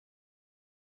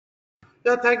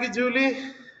Yeah, thank you, Julie.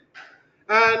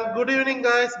 And good evening,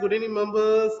 guys. Good evening,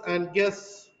 members and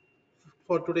guests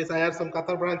for today's I had some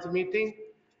Qatar branch meeting.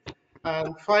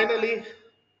 And finally,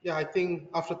 yeah, I think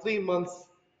after 3 months,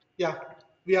 yeah,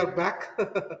 we are back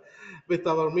with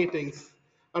our meetings.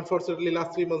 Unfortunately,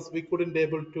 last 3 months we couldn't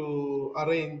able to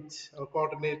arrange or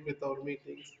coordinate with our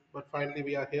meetings, but finally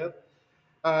we are here.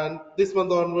 And this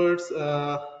month onwards,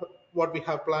 what we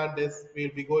have planned is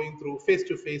we'll be going through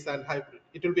face-to-face and hybrid.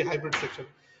 It will be hybrid section,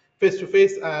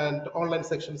 face-to-face and online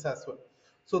sections as well.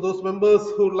 So those members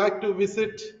who like to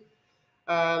visit,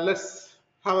 let's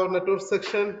have our network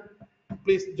section.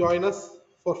 Please join us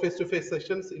for face-to-face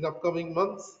sessions in upcoming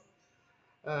months.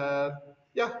 Uh,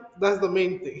 yeah, that's the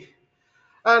main thing.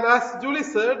 And as Julie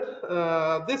said,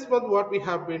 this month what we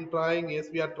have been trying is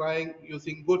we are trying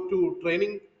using go to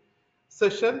training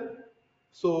session,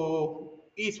 so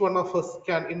each one of us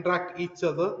can interact each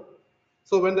other.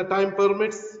 So when the time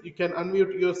permits, you can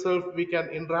unmute yourself, we can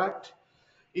interact,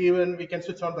 even we can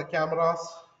switch on the cameras,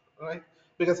 right?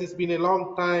 Because it's been a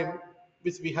long time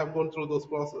which we have gone through those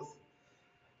process.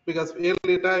 Because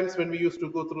early times when we used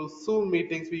to go through Zoom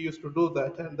meetings, we used to do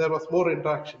that and there was more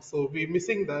interaction, so we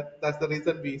missing that. That's the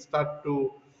reason we start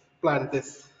to plan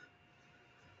this.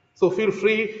 So feel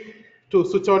free to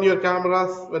switch on your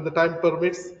cameras when the time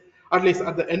permits, at least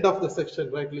at the end of the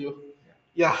section, right, Leo?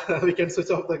 Yeah, we can switch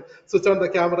on the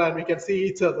camera and we can see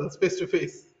each other face to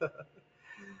face.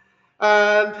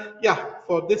 And yeah,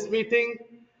 for this meeting,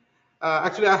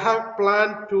 actually I have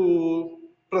planned to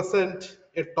present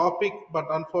a topic, but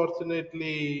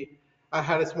unfortunately I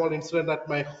had a small incident at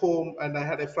my home and I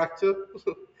had a fracture.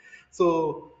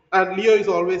 So, and Leo is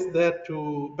always there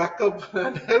to back up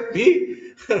and help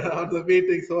me on the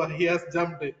meeting, so he has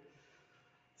jumped in.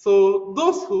 So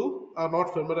those who are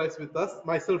not familiarized with us,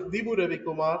 myself Dibu Ravi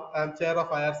Kumar, I am chair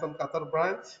of IRSM Qatar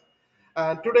branch.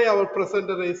 And today our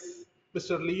presenter is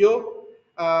Mr. Leo.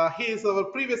 He is our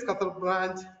previous Qatar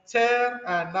branch chair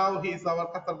and now he is our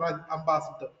Qatar branch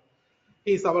ambassador.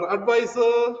 He is our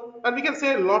advisor and we can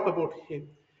say a lot about him.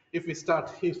 If we start,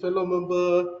 he's fellow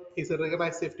member, he's a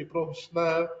recognized safety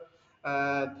professional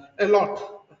and a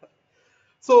lot.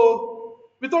 So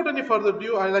without any further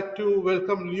ado, I'd like to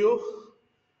welcome Leo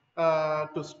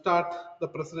to start the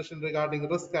presentation regarding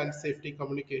risk and safety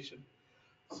communication.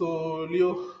 So,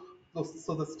 Leo,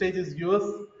 so the stage is yours.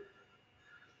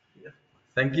 Yeah.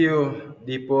 Thank you,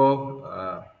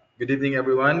 Deepo. Good evening,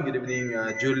 everyone. Good evening,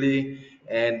 Julie,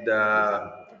 and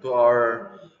to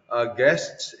our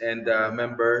guests and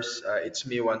members. It's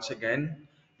me once again,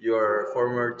 your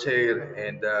former chair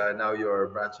and now your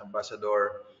branch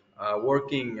ambassador,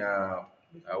 working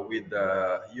with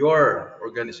your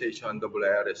organization,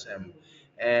 IRSM.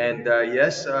 And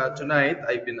yes, tonight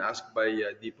I've been asked by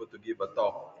Deepo to give a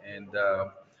talk, and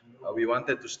we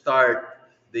wanted to start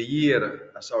the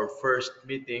year as our first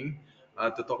meeting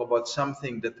to talk about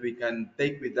something that we can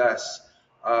take with us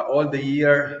all the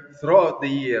year, throughout the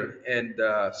year, and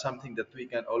something that we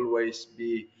can always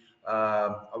be,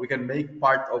 we can make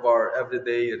part of our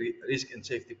everyday risk and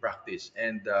safety practice.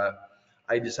 And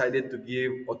I decided to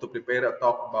give or to prepare a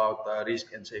talk about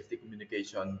risk and safety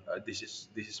communication. This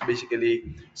is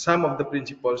basically some of the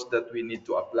principles that we need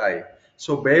to apply.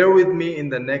 So bear with me in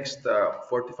the next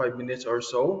 45 minutes or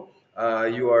so.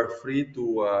 You are free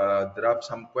to drop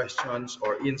some questions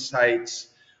or insights.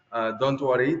 Don't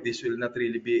worry, this will not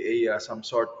really be a some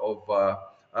sort of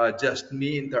just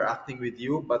me interacting with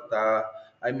you, but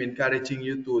I'm encouraging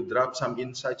you to drop some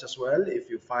insights as well. If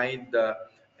you find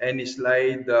any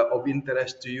slide of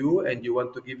interest to you and you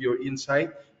want to give your insight,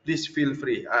 please feel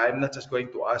free. I'm not just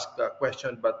going to ask a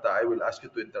question, but I will ask you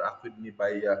to interact with me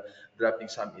by dropping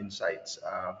some insights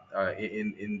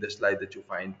in the slide that you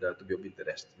find to be of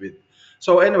interest with.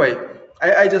 So anyway,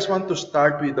 I just want to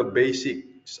start with the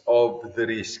basics of the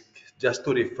risk, just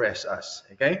to refresh us.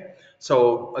 Okay.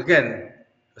 So again,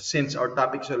 since our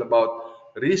topic is all about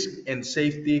risk and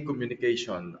safety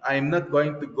communication, I'm not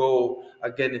going to go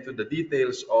again into the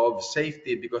details of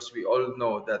safety because we all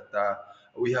know that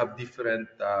we have different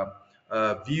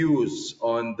views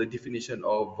on the definition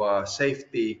of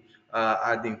safety,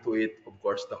 adding to it, of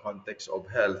course, the context of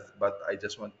health. But I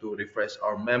just want to refresh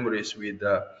our memories with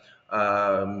the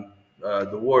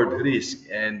word risk.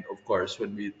 And of course,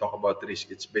 when we talk about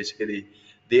risk, it's basically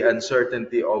the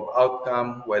uncertainty of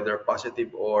outcome, whether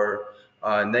positive or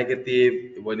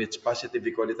negative. When it's positive,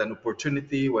 we call it an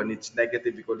opportunity. When it's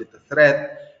negative, we call it a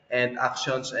threat, and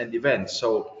actions and events.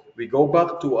 So we go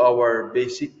back to our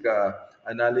basic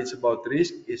analysis about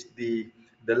risk is the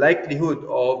likelihood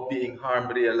of being harm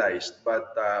realized.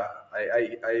 But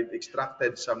I've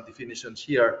extracted some definitions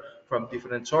here from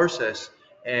different sources,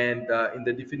 And in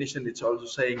the definition, it's also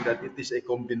saying that it is a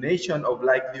combination of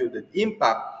likelihood and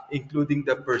impact, including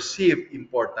the perceived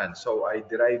importance. So I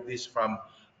derive this from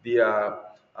the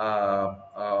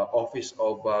Office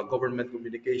of Government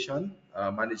Communication,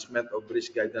 Management of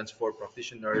Risk Guidance for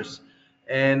Practitioners.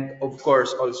 And of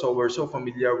course, also we're so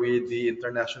familiar with the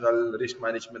International Risk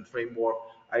Management Framework,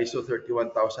 ISO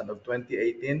 31000 of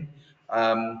 2018,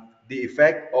 the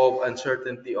effect of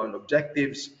uncertainty on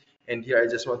objectives. And here I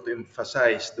just want to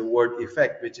emphasize the word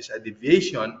effect, which is a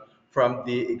deviation from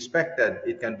the expected.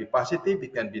 It can be positive,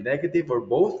 it can be negative, or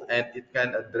both, and it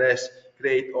can address,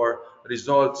 create, or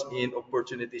results in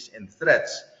opportunities and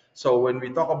threats. So when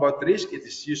we talk about risk, it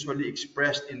is usually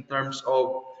expressed in terms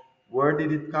of where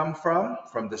did it come from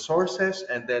the sources,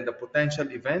 and then the potential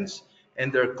events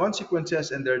and their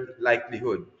consequences and their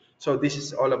likelihood. So this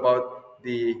is all about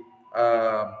the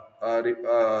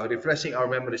refreshing our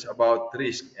memories about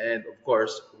risk. And of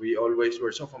course, we always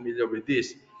were so familiar with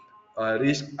this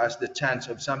risk as the chance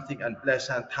of something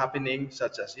unpleasant happening,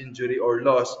 such as injury or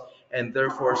loss, and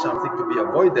therefore something to be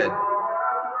avoided.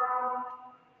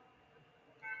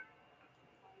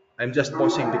 I'm just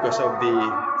pausing because of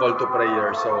the call to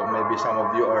prayer. So maybe some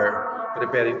of you are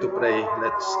preparing to pray.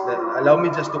 Allow me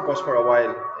just to pause for a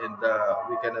while, and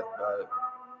we cannot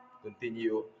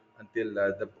continue until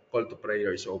the call to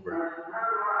prayer is over.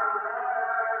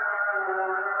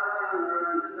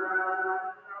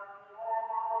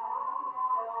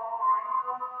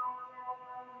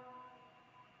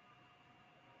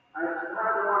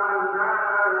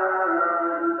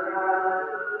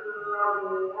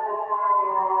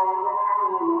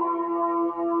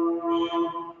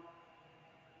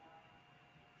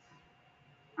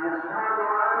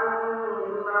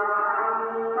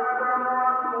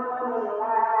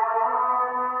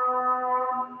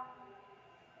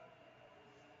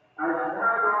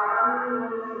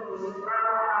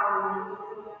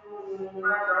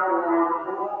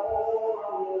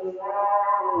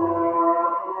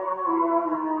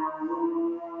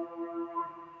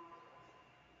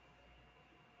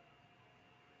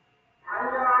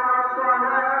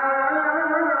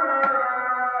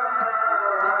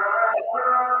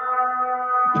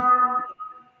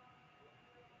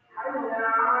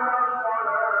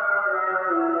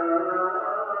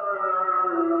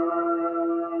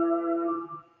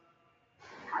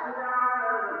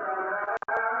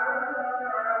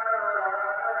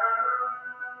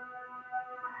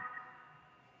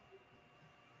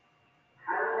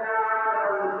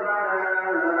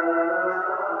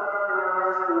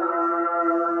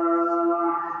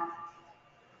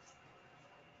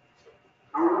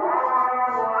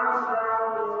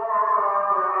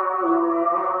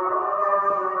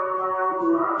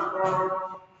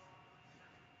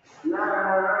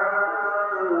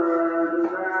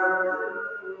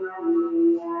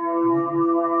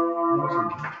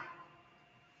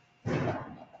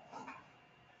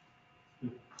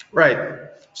 Right.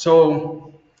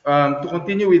 So, to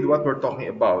continue with what we're talking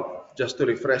about, just to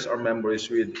refresh our memories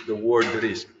with the word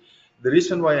risk. The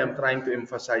reason why I'm trying to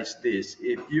emphasize this,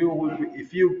 if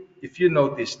you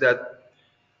notice that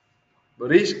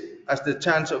risk as the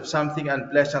chance of something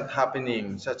unpleasant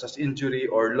happening, such as injury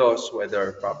or loss,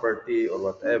 whether property or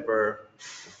whatever.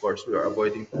 Of course, we are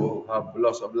avoiding to have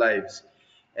loss of lives,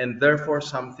 and therefore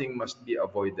something must be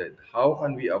avoided. How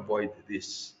can we avoid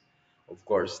this? Of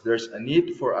course, there's a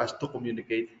need for us to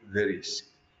communicate the risk.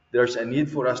 There's a need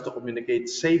for us to communicate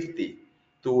safety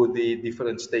to the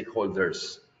different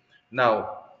stakeholders.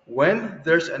 Now, when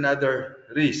there's another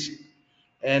risk,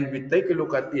 and we take a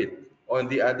look at it on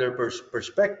the other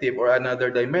perspective or another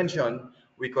dimension,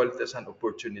 we call it as an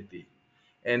opportunity.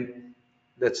 And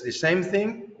that's the same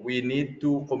thing. We need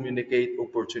to communicate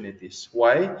opportunities.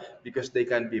 Why? Because they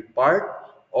can be part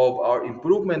of our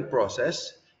improvement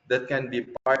process, that can be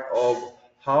part of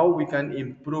how we can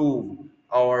improve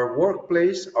our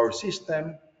workplace, our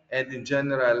system, and in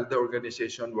general, the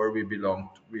organization where we belong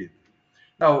with.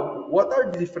 Now, what are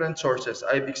the different sources?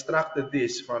 I've extracted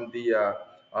this from the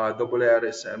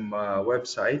AARSM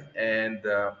website, and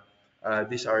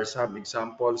these are some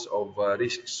examples of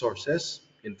risk sources: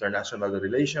 international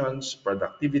relations,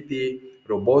 productivity,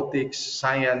 robotics,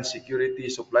 science, security,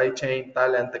 supply chain,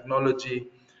 talent, technology,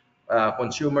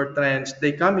 consumer trends.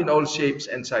 They come in all shapes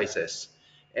and sizes.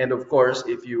 And of course,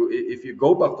 if you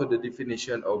go back to the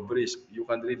definition of risk, you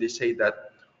can really say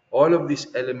that all of these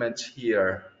elements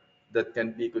here that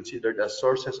can be considered as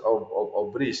sources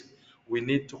of risk, we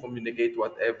need to communicate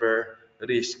whatever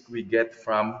risk we get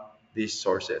from these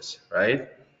sources, right?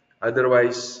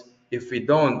 Otherwise, if we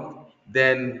don't,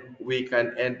 then we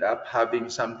can end up having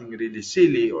something really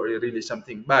silly or really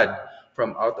something bad.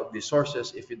 from out of these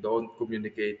sources if you don't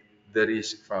communicate the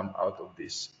risk from out of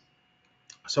this.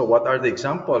 So, what are the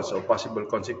examples of possible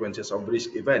consequences of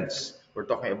risk events? We're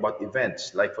talking about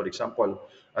events, like, for example,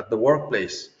 at the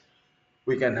workplace,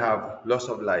 we can have loss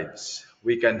of lives.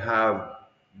 We can have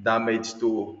damage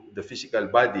to the physical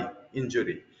body,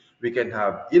 injury. We can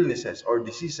have illnesses or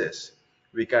diseases.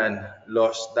 We can have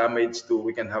loss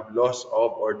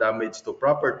of or damage to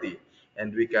property.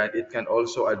 And it can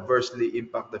also adversely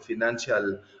impact the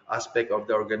financial aspect of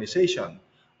the organization.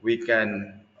 We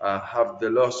can have the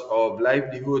loss of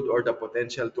livelihood or the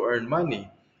potential to earn money.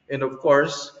 And of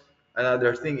course,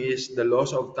 another thing is the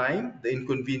loss of time, the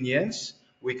inconvenience.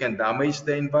 We can damage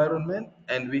the environment,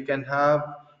 and we can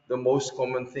have the most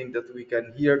common thing that we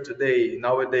can hear today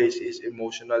nowadays is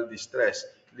emotional distress,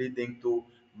 leading to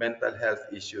mental health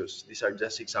issues. These are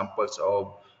just examples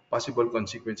of possible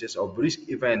consequences of risk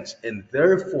events, and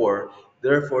therefore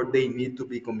they need to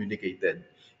be communicated.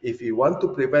 If we want to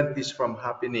prevent this from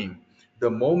happening, the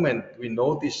moment we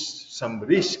notice some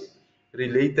risk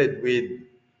related with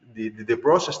the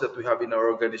process that we have in our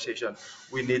organization,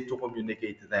 we need to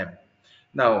communicate them.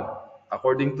 Now,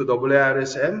 according to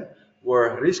WRSM,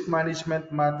 where risk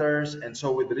management matters, and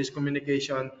so with risk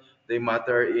communication, they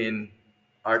matter in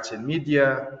arts and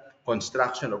media,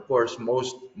 construction. Of course,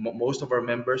 most of our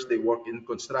members they work in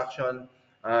construction,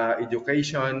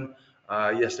 education.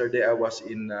 Yesterday, I was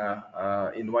in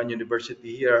one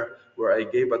university here where I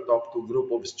gave a talk to a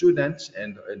group of students,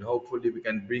 and hopefully we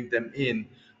can bring them in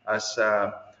as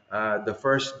the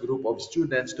first group of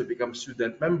students to become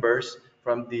student members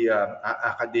from the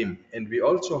academe. And we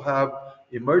also have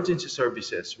emergency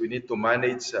services. We need to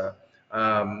manage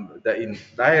the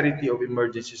entirety of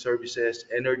emergency services,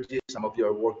 energy. Some of you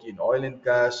are working in oil and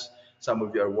gas. Some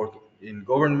of you are working in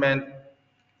government.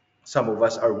 Some of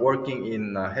us are working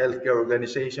in healthcare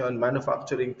organization,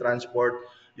 manufacturing, transport,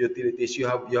 utilities. You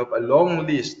have a long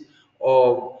list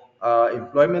of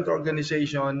employment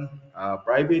organization,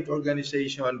 private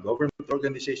organization, government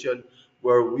organization,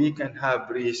 where we can have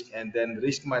risk, and then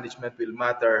risk management will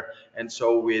matter. And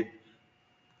so with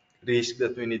risk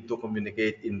that we need to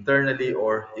communicate internally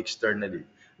or externally.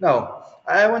 Now,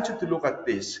 I want you to look at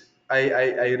this.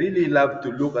 I really love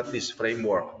to look at this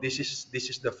framework. This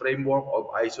is the framework of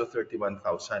ISO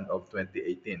 31000 of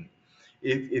 2018.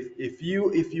 If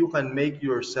you can make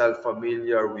yourself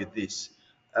familiar with this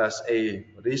as a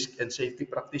risk and safety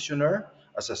practitioner,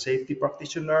 as a safety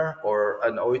practitioner or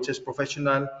an OHS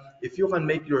professional, if you can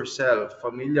make yourself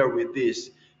familiar with this,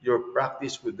 your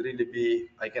practice would really be,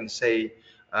 I can say,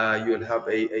 you'll have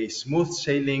a smooth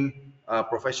sailing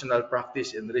professional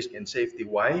practice in risk and safety.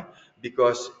 Why?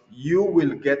 Because you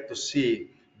will get to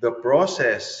see the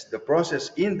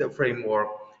process in the framework.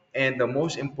 And the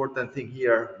most important thing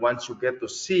here, once you get to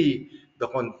see the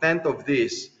content of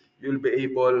this, you'll be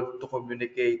able to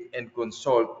communicate and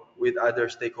consult with other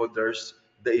stakeholders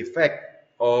the effect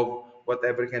of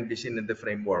whatever can be seen in the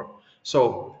framework.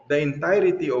 So the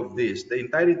entirety of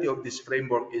this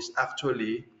framework is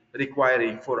actually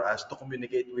requiring for us to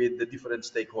communicate with the different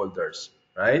stakeholders,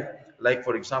 right? Like,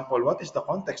 for example, what is the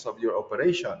context of your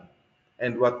operation?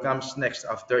 And what comes next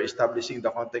after establishing the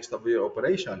context of your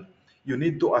operation? You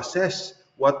need to assess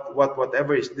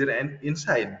whatever is there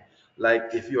inside.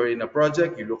 Like, if you're in a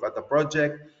project, you look at the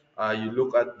project, you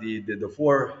look at the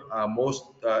four most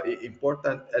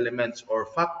important elements or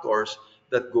factors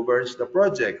that governs the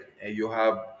project. And you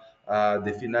have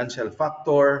the financial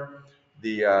factor,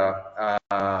 the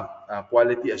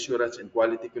quality assurance and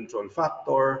quality control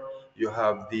factor. You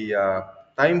have the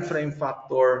time frame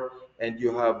factor, and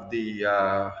you have the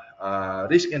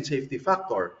risk and safety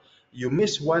factor. You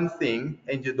miss one thing,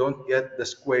 and you don't get the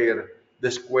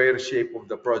square shape of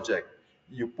the project.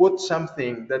 You put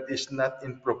something that is not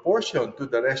in proportion to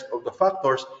the rest of the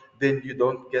factors, then you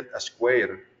don't get a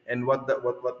square. And what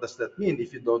does that mean?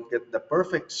 If you don't get the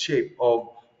perfect shape of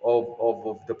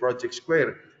the project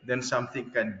square, then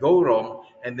something can go wrong.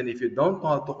 And then if you don't know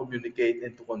how to communicate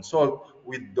and to consult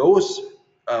with those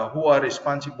who are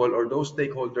responsible or those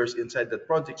stakeholders inside that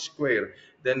project square,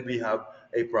 then we have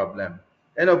a problem.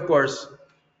 And of course,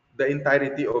 the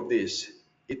entirety of this,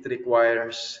 it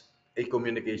requires a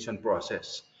communication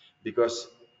process, because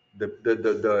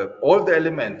all the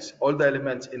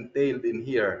elements entailed in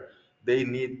here, they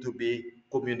need to be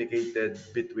communicated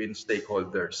between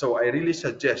stakeholders. So I really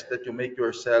suggest that you make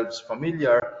yourselves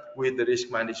familiar with the risk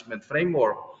management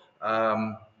framework.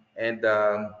 And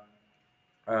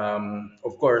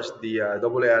of course, the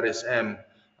AARSM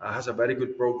has a very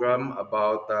good program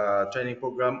about training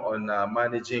program on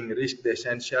managing risk, the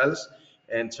essentials,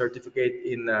 and certificate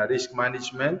in risk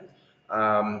management.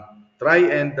 try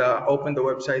and open the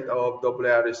website of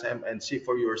WRSM and see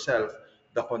for yourself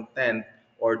the content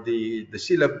or the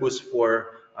syllabus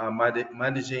for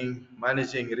managing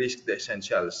risk, the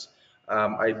essentials.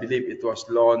 I believe it was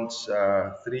launched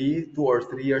 2 or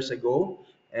 3 years ago,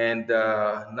 and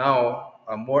now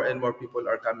more and more people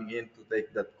are coming in to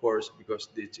take that course because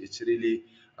it's really,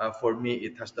 for me,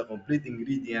 it has the complete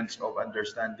ingredients of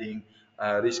understanding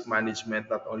risk management,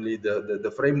 not only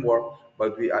the framework,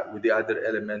 but with the other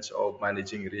elements of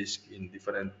managing risk in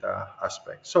different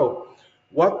aspects. So,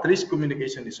 what risk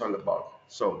communication is all about?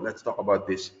 So, let's talk about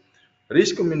this.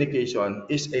 Risk communication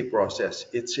is a process.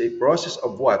 It's a process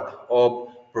of what? Of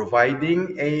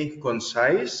providing a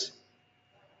concise,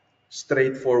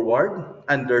 straightforward,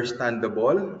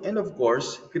 understandable, and of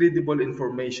course, credible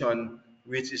information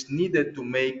which is needed to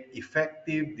make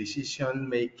effective decision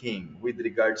making with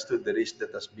regards to the risk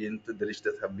that has been to the risk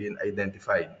that have been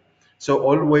identified. So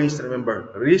always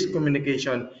remember, risk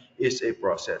communication is a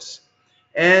process.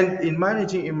 And in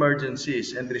managing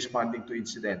emergencies and responding to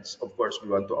incidents, of course, we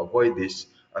want to avoid this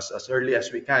as early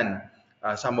as we can.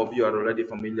 Some of you are already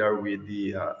familiar with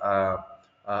the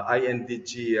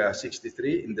INDG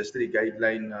 63, Industry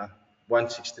Guideline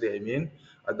 163, I mean,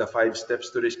 the 5 steps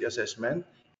to risk assessment.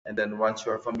 And then once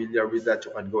you are familiar with that,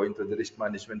 you can go into the risk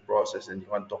management process and you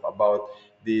can talk about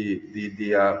the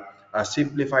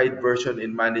simplified version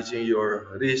in managing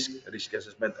your risk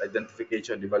assessment,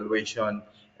 identification, evaluation,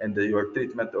 and your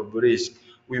treatment of risk.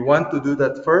 We want to do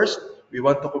that first. We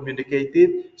want to communicate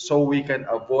it so we can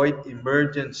avoid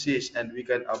emergencies and we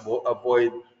can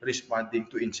avoid responding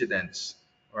to incidents.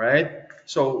 All right.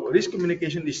 So risk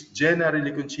communication is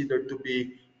generally considered to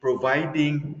be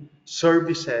providing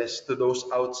services to those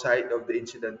outside of the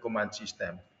incident command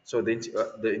system. So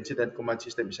the incident command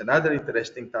system is another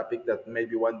interesting topic that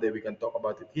maybe one day we can talk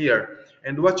about it here.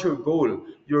 And what's your goal?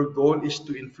 Your goal is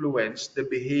to influence the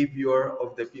behavior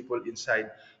of the people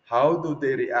inside. How do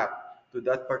they react to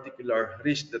that particular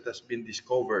risk that has been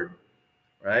discovered?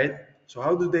 Right? So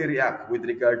how do they react with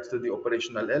regards to the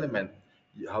operational element?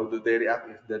 How do they react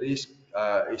if the risk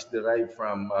is derived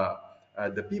from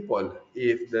the people?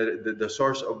 If the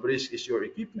source of risk is your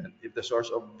equipment, if the source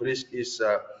of risk is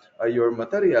your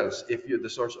materials, if the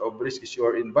source of risk is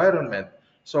your environment.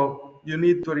 So you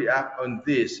need to react on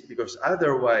this because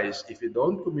otherwise, if you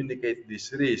don't communicate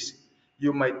this risk,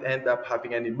 you might end up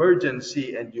having an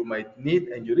emergency and you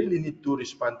really need to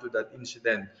respond to that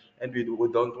incident, and we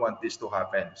don't want this to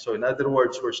happen. So in other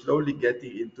words, we're slowly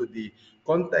getting into the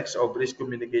context of risk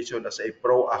communication as a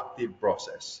proactive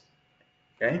process.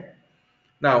 Okay.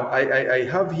 Now I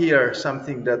have here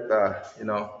something that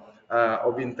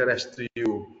of interest to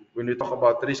you when we talk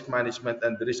about risk management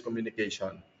and risk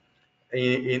communication.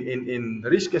 In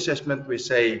risk assessment, we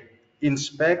say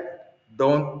inspect,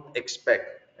 don't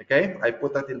expect. Okay, I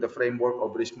put that in the framework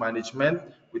of risk management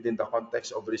within the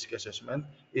context of risk assessment.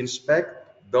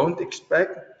 Inspect, don't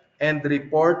expect, and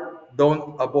report,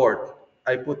 don't abort.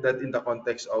 I put that in the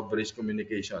context of risk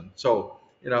communication. So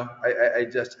I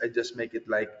just make it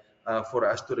like for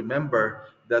us to remember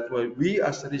that when we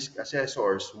as risk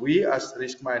assessors, we as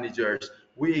risk managers,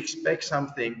 we expect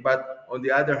something, but on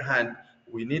the other hand,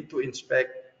 we need to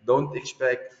inspect, don't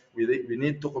expect, we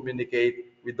need to communicate,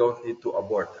 we don't need to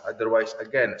abort. Otherwise,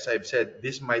 again, as I've said,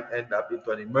 this might end up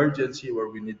into an emergency where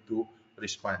we need to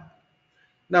respond.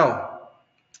 Now,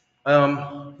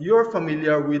 you're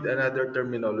familiar with another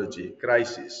terminology,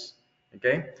 crisis.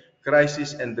 Okay,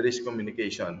 crisis and risk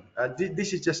communication.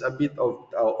 This is just a bit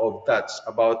of touch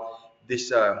about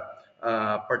this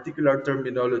particular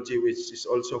terminology, which is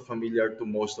also familiar to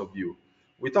most of you.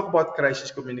 We talk about crisis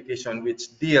communication,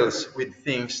 which deals with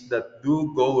things that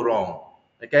do go wrong.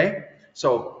 Okay,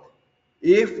 so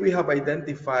if we have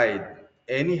identified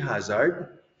any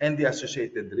hazard and the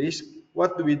associated risk,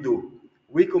 what do?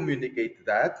 We communicate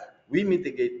that, we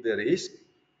mitigate the risk.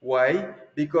 Why?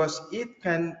 Because it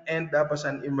can end up as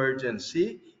an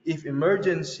emergency. If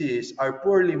emergencies are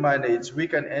poorly managed, we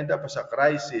can end up as a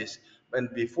crisis.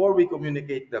 And before we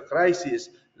communicate the crisis,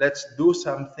 let's do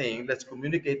something, let's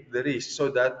communicate the risk so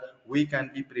that we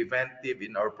can be preventive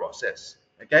in our process.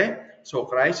 Okay? So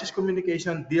crisis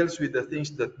communication deals with the things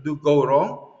that do go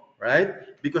wrong, right?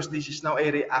 Because this is now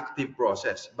a reactive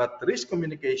process. But risk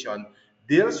communication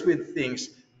deals with things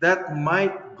that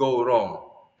might go wrong.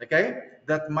 Okay?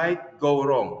 That might go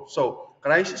wrong. So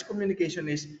crisis communication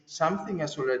is something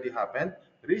has already happened.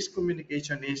 Risk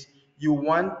communication is you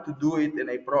want to do it in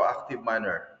a proactive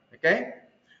manner. Okay?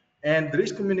 And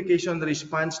risk communication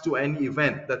responds to any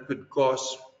event that could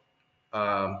cause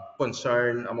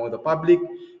concern among the public,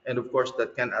 and of course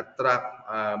that can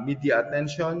attract media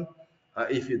attention,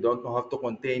 if you don't know how to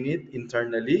contain it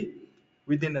internally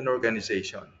within an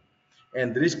organization.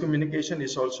 And risk communication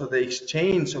is also the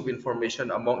exchange of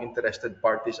information among interested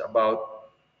parties about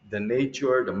the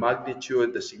nature, the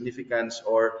magnitude, the significance,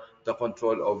 or the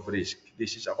control of risk.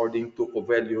 This is according to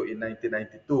Covello in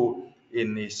 1992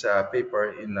 in his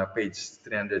paper in page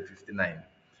 359.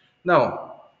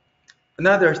 Now,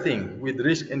 another thing with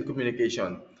risk and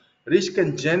communication, risk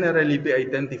can generally be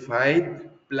identified,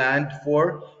 planned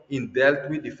for, and dealt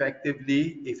with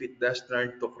effectively if it does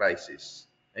turn to crisis.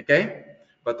 Okay?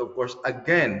 But of course,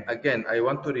 again, I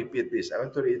want to repeat this. I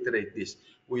want to reiterate this.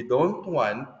 We don't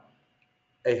want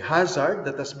a hazard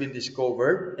that has been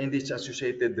discovered and its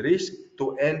associated risk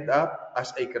to end up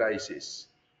as a crisis.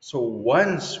 So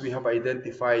once we have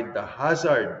identified the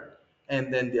hazard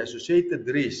and then the associated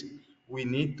risk, we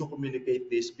need to communicate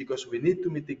this because we need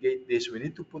to mitigate this. We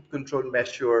need to put control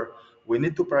measure. We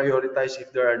need to prioritize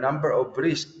if there are a number of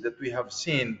risks that we have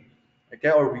seen, okay,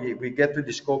 or we get to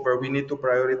discover, we need to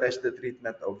prioritize the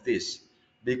treatment of this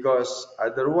because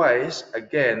otherwise,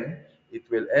 again, it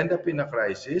will end up in a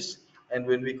crisis. And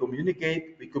when we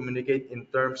communicate in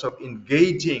terms of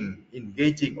engaging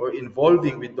or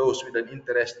involving with those with an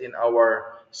interest in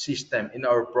our system, in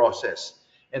our process.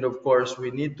 And of course, we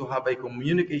need to have a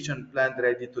communication plan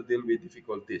ready to deal with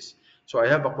difficulties. So I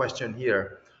have a question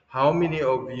here. How many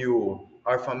of you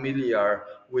are familiar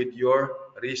with your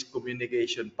risk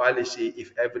communication policy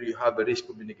if ever you have a risk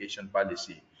communication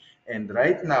policy? And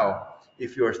right now,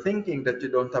 if you're thinking that you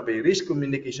don't have a risk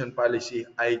communication policy,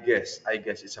 I guess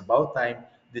it's about time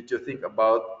that you think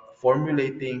about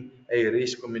formulating a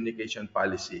risk communication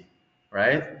policy,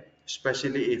 right?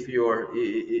 Especially if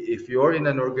you're in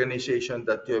an organization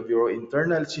that you have your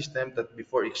internal system that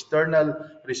before external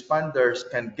responders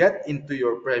can get into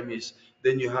your premise,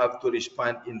 then you have to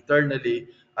respond internally.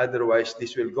 Otherwise,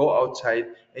 this will go outside,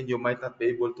 and you might not be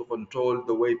able to control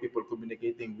the way people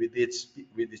communicating with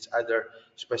each other,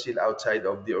 especially outside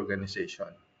of the organization.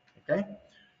 Okay.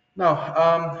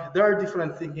 Now, there are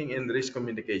different thinking in risk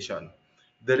communication.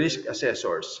 The risk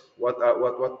assessors, what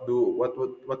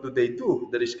do they do?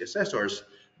 The risk assessors,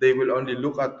 they will only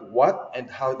look at what and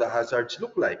how the hazards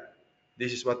look like.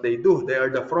 This is what they do. They are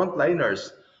the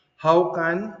frontliners. How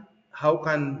can how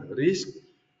can risk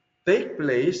take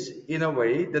place in a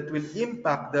way that will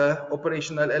impact the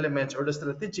operational elements or the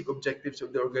strategic objectives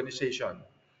of the organization?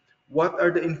 What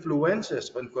are the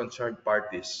influences on concerned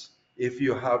parties? If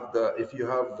you have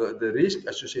the risk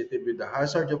associated with the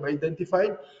hazard you've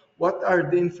identified, what are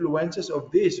the influences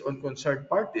of this on concerned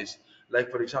parties?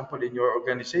 Like for example, in your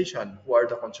organization, who are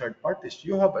the concerned parties?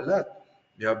 You have a lot.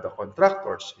 You have the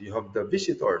contractors, you have the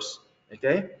visitors.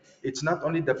 Okay, it's not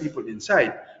only the people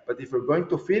inside, but if you're going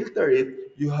to filter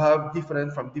it, you have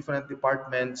different from different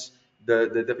departments.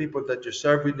 The people that you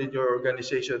serve within your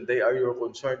organization, they are your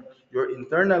concern, your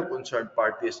internal concerned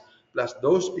parties, plus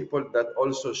those people that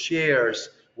also shares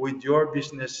with your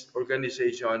business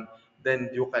organization. Then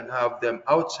you can have them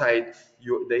outside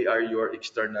you, they are your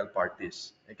external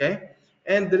parties. Okay,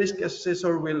 and the risk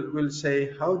assessor will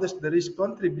say, how does the risk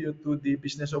contribute to the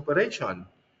business operation?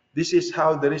 This is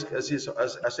how the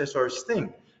assessors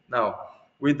think. Now,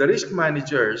 with the risk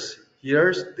managers,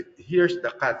 here's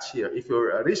the catch here. If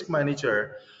you're a risk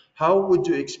manager, how would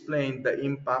you explain the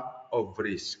impact of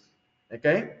risk?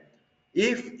 Okay?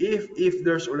 If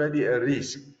there's already a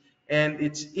risk and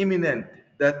it's imminent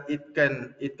that it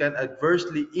can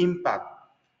adversely impact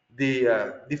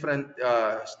the different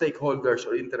stakeholders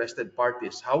or interested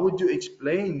parties, how would you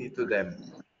explain it to them?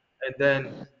 And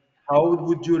then how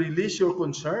would you release your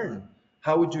concern?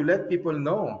 How would you let people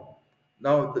know?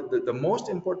 Now, the most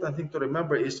important thing to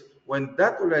remember is when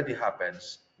that already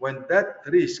happens, when that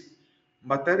risk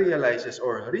materializes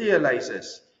or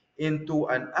realizes into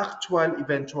an actual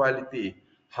eventuality,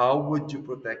 how would you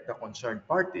protect the concerned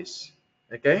parties?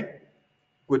 Okay?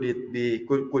 Could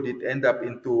it end up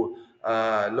into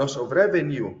loss of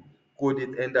revenue? Could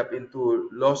it end up into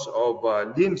loss of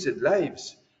limbs and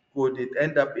lives? Could it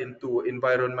end up into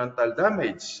environmental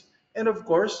damage? And of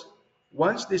course,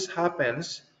 once this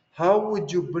happens, how would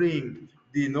you bring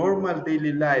the normal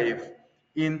daily life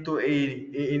into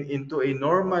a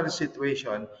normal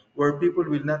situation where people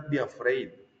will not be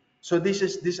afraid? So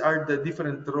these are the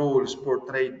different roles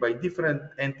portrayed by different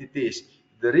entities,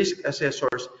 the risk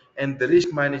assessors and the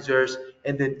risk managers,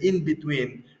 and then in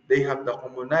between they have the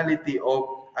commonality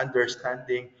of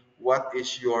understanding what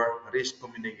is your risk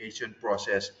communication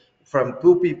process from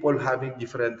two people having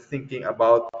different thinking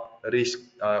about risk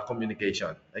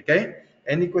communication. Okay.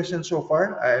 Any questions so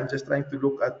far? I am just trying to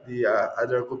look at the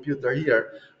other computer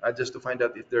here just to find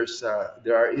out if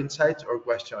there are insights or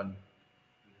question.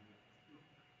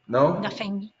 No?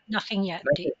 Nothing yet,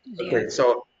 Nothing. Leo. Okay,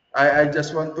 so I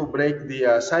just want to break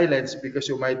the silence because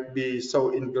you might be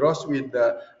so engrossed with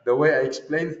the way I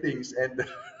explain things. And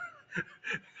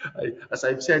as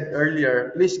I've said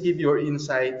earlier, please give your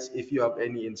insights if you have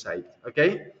any insight.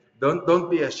 Okay? Don't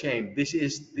be ashamed. This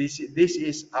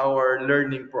is our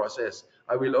learning process.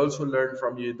 I will also learn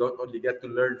from you. Don't only get to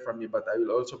learn from me, but I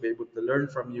will also be able to learn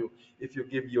from you if you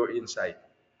give your insight.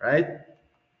 Right?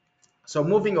 So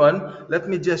moving on, let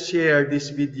me just share this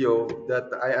video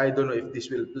that I don't know if this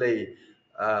will play.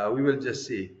 We will just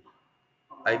see.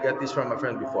 I got this from a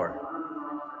friend before.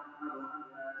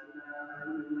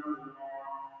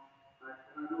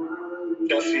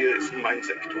 Das hier ist mein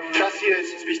Sektor. Das hier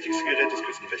ist das wichtigste Gerät des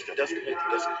Küstenwächters. Das Gerät,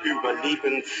 das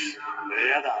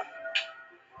Überlebensradar.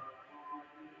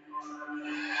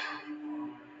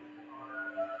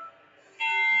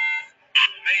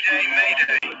 Mayday,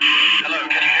 mayday. Hello,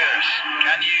 can you hear us?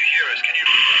 Can you hear us? Can you...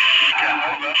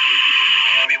 Over.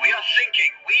 We are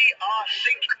sinking. We are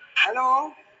sinking.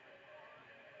 Hello?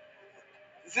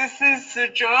 This is the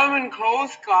German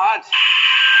Coast Guard.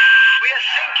 We are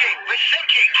sinking. We're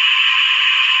sinking.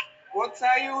 What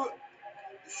are you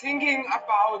thinking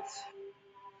about?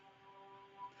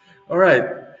 All right.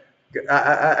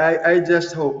 I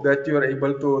just hope that you are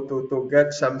able to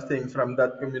get something from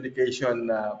that communication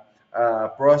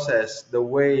process, the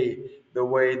way the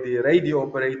radio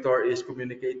operator is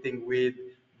communicating with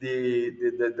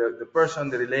the person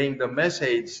relaying the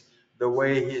message, the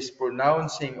way he's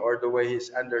pronouncing or the way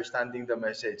he's understanding the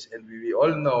message. And we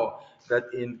all know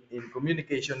that in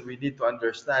communication, we need to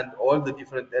understand all the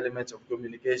different elements of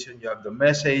communication. You have the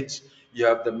message, you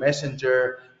have the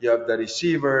messenger, you have the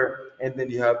receiver, and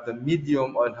then you have the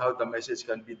medium on how the message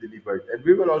can be delivered. And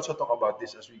we will also talk about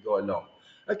this as we go along.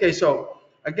 Okay, so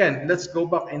again, let's go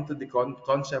back into the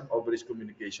concept of risk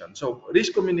communication. So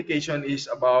risk communication is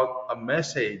about a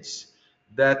message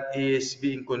that is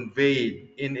being conveyed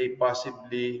in a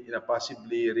possibly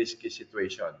risky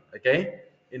situation. Okay,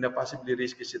 in a possibly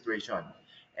risky situation,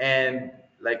 and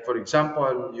like for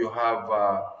example, you have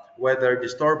weather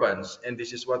disturbance, and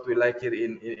this is what we like here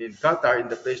in Qatar, in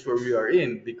the place where we are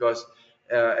in, because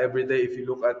every day if you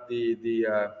look at the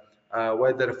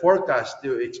weather forecast,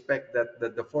 you expect that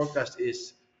the forecast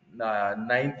is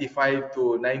 95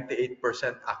 to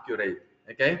 98% accurate.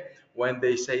 Okay, when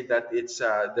they say that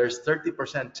there's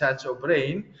 30% chance of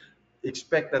rain,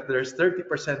 expect that there's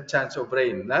 30% chance of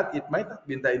rain. Not It might not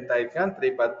be in the entire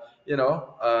country, but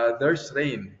there's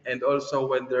rain. And also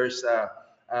when there's a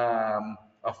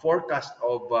forecast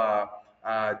of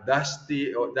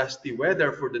dusty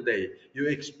weather for the day, you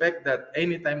expect that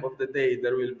any time of the day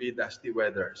there will be dusty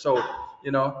weather. So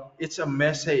it's a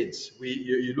message.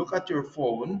 You look at your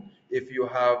phone, if you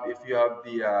have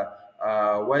the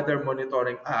weather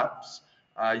monitoring apps,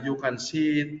 you can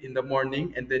see it in the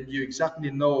morning, and then you exactly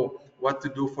know what to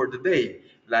do for the day.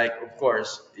 Like, of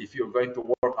course, if you're going to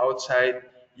work outside,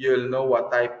 you'll know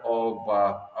what type of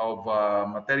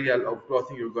material of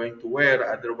clothing you're going to wear.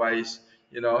 Otherwise,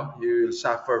 you will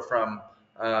suffer from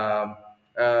um,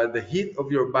 the heat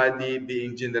of your body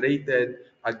being generated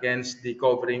against the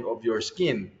covering of your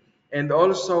skin. And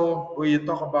also, when you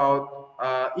talk about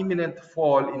imminent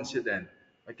fall incident,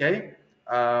 okay,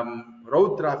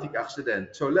 road traffic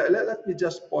accident. So let me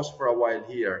just pause for a while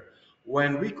here.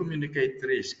 When we communicate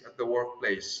risk at the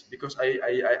workplace, because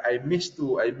I missed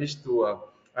to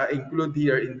include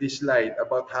here in this slide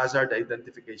about hazard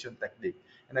identification technique.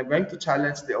 And I'm going to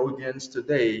challenge the audience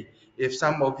today. If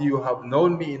some of you have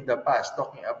known me in the past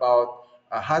talking about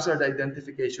a hazard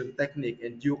identification technique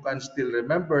and you can still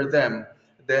remember them,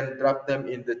 then drop them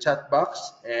in the chat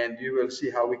box and you will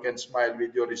see how we can smile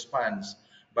with your response.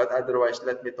 But otherwise,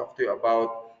 let me talk to you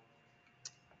about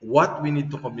what we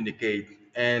need to communicate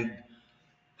and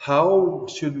how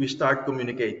should we start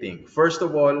communicating? First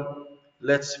of all,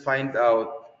 let's find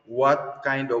out what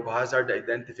kind of hazard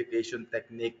identification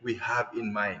technique we have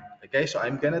in mind. Okay, so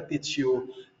I'm gonna teach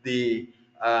you the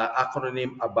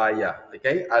acronym ABAYA.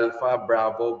 Okay, Alpha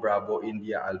Bravo Bravo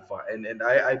India Alpha, and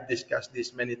I've discussed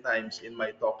this many times in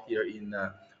my talk here in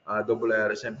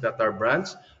RSM Qatar branch.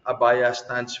 ABAYA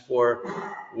stands for,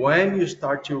 when you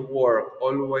start your work,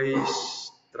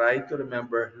 always try to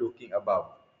remember looking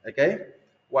above. Okay,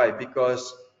 why?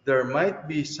 Because there might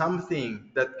be something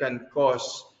that can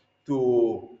cause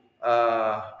to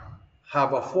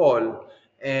have a fall,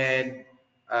 and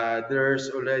there's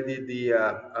already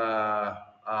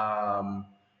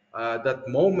that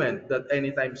moment that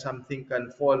anytime something can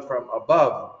fall from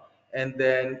above, and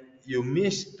then you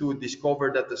miss to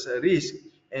discover that there's a risk,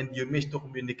 and you miss to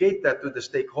communicate that to the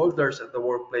stakeholders at the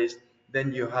workplace,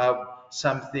 then you have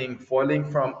something falling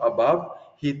from above,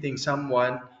 hitting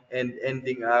someone, and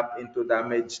ending up into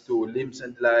damage to limbs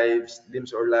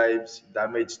or lives,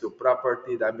 damage to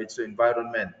property, damage to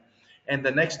environment. And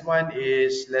the next one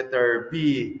is letter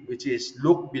B, which is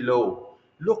look below.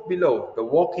 Look below the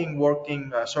walking,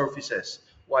 working surfaces.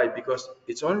 Why? Because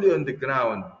it's only on the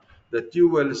ground that you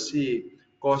will see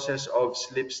causes of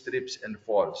slip, trips, and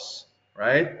falls,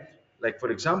 right? Like for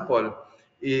example,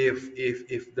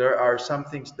 if there are some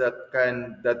things that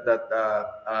can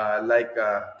like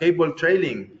cable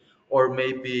trailing, or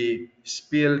maybe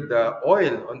spill the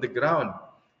oil on the ground,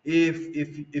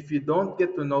 if you don't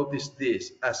get to notice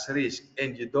this as risk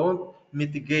and you don't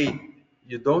mitigate,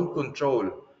 you don't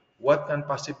control, what can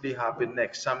possibly happen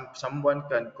next? Someone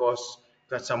can cause,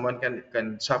 someone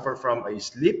can suffer from a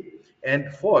slip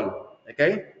and fall.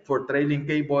 Okay, for trailing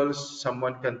cables,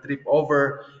 someone can trip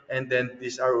over, and then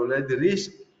these are already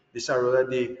risk. These are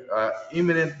already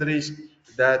imminent risk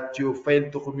that you fail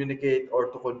to communicate or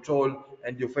to control,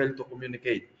 and you fail to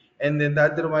communicate. And then the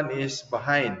other one is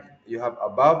behind. You have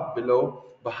above, below,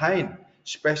 behind,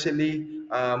 especially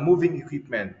moving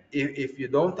equipment. If you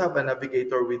don't have a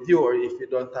navigator with you, or if you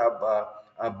don't have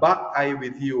a back eye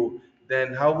with you,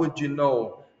 then how would you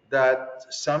know that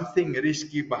something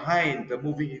risky behind the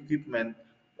moving equipment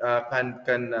can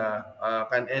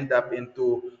end up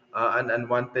into an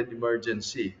unwanted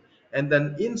emergency? And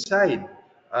then inside,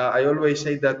 I always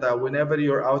say that whenever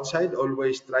you're outside,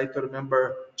 always try to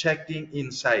remember checking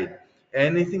inside.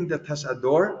 Anything that has a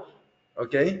door,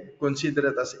 okay, consider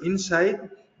it as inside,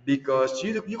 because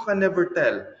you can never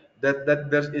tell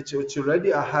that it's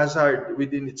already a hazard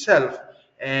within itself,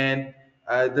 and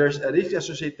there's a risk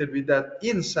associated with that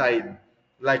inside.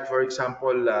 Like for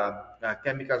example,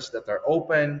 chemicals that are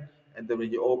open, and then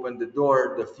when you open the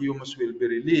door, the fumes will be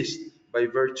released by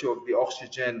virtue of the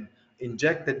oxygen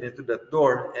injected into that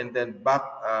door, and then back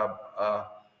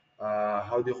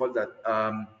how do you call that,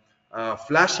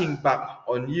 flashing back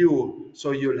on you,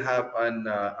 so you'll have an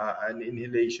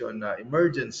inhalation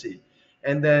emergency.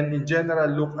 And then in general,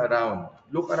 look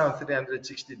around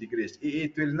 360 degrees.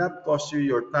 It will not cost you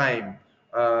your time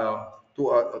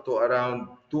to around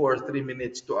 2 or 3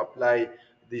 minutes to apply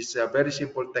this very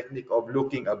simple technique of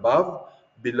looking above,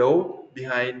 below,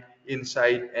 behind,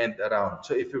 inside, and around.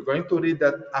 So if you're going to read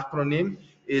that acronym,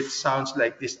 it sounds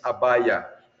like this: abaya.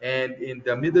 And in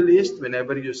the Middle East,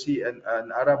 whenever you see an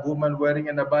Arab woman wearing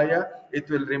an abaya, it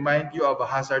will remind you of a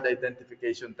hazard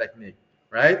identification technique,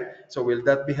 right? So will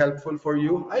that be helpful for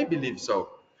you? I believe so.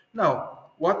 Now,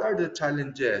 what are the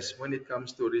challenges when it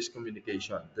comes to risk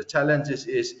communication? The challenges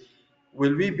is,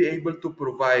 will we be able to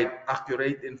provide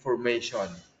accurate information,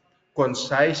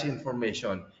 concise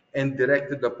information, and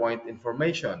direct to the point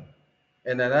information?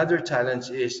 And another challenge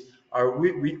is, are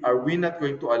we not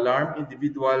going to alarm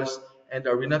individuals, and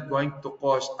are we not going to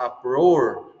cause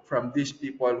uproar from these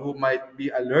people who might be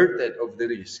alerted of the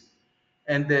risk?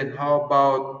 And then how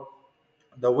about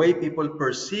the way people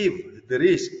perceive the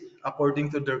risk according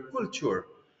to their culture,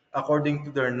 according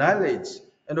to their knowledge,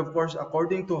 and of course,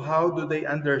 according to how do they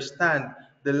understand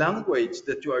the language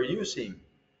that you are using.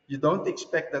 You don't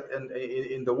expect that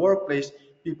in the workplace,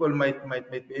 people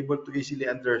might be able to easily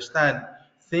understand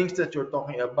things that you're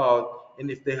talking about, and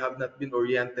if they have not been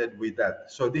oriented with that.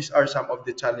 So these are some of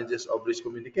the challenges of risk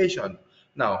communication.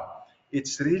 Now,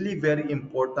 it's really very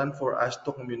important for us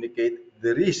to communicate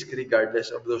the risk regardless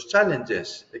of those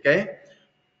challenges. Okay?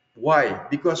 Why?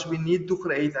 Because we need to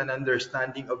create an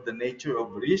understanding of the nature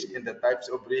of risk and the types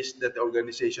of risk that the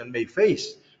organization may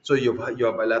face. So you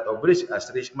have a lot of risk.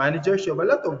 As risk managers, you have a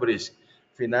lot of risk.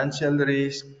 Financial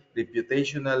risk,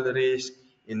 reputational risk,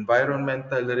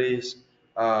 environmental risk,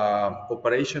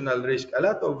 operational risk, a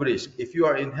lot of risk. If you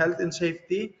are in health and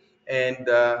safety, and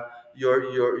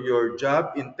your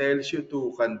job entails you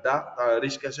to conduct a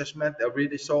risk assessment every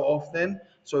day so often,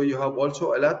 so you have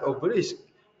also a lot of risk.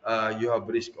 You have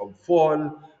risk of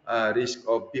fall, risk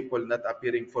of people not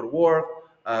appearing for work,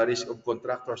 risk of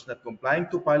contractors not complying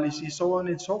to policy, so on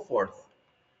and so forth.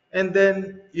 And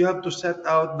then you have to set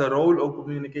out the role of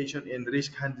communication in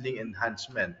risk handling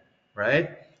enhancement,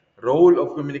 right? Role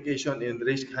of communication in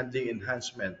risk handling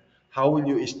enhancement. How will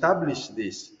you establish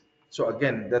this? So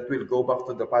again, that will go back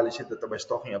to the policy that I was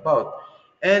talking about.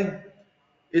 And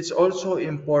it's also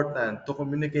important to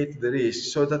communicate the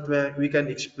risk so that we can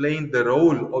explain the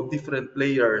role of different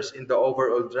players in the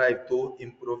overall drive to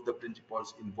improve the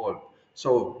principles involved.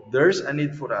 So there's a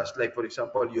need for us. Like for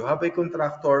example, you have a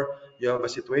contractor, you have a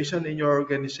situation in your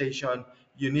organization,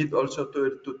 you need also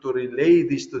to relay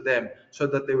this to them so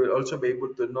that they will also be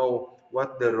able to know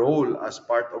what the role as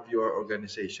part of your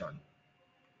organization.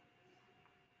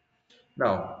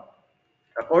 Now,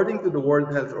 According to the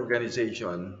World Health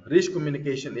Organization, risk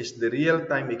communication is the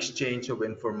real-time exchange of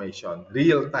information,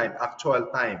 real-time, actual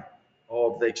time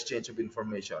of the exchange of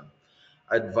information,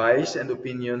 advice and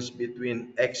opinions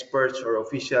between experts or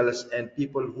officials and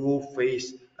people who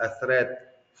face a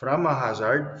threat from a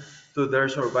hazard to their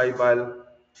survival,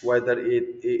 whether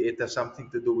it has something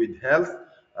to do with health,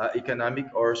 economic,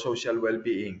 or social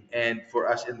well-being. And for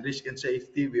us in risk and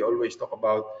safety, we always talk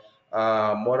about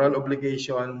moral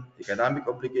obligation, economic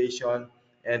obligation,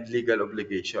 and legal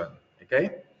obligation.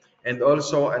 Okay? And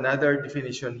also another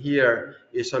definition here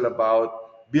is all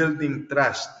about building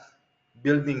trust.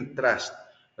 Building trust.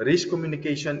 Risk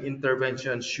communication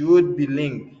intervention should be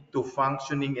linked to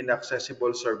functioning and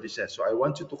accessible services. So I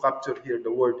want you to capture here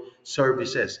the word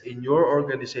services. In your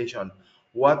organization,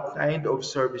 what kind of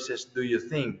services do you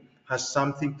think has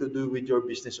something to do with your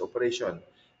business operation?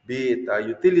 Be it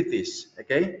utilities,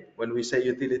 okay? When we say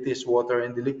utilities, water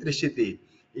and electricity,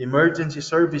 emergency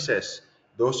services,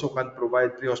 those who can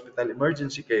provide pre-hospital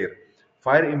emergency care,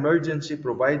 fire emergency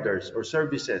providers or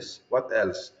services, what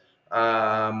else?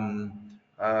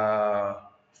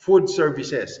 Food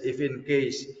services, if in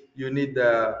case you need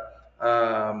the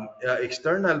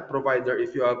external provider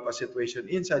if you have a situation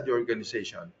inside your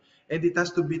organization. And it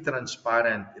has to be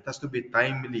transparent, it has to be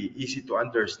timely, easy to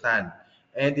understand,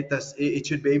 and it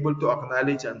should be able to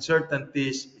acknowledge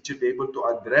uncertainties, it should be able to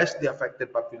address the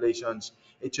affected populations,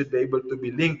 it should be able to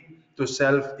be linked to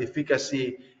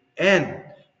self-efficacy, and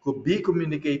could be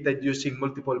communicated using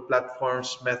multiple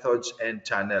platforms, methods, and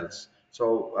channels.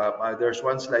 So there's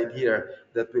one slide here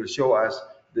that will show us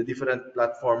the different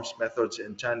platforms, methods,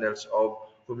 and channels of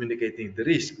communicating the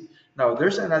risk. Now,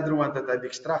 there's another one that I've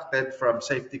extracted from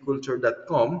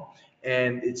safetyculture.com,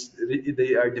 and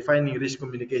they are defining risk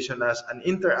communication as an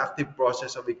interactive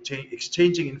process of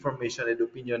exchanging information and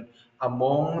opinion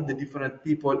among the different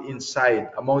people inside,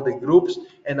 among the groups,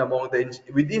 and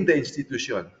within the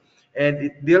institution. And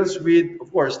it deals with,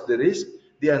 of course, the risk,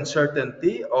 the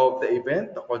uncertainty of the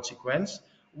event, the consequence,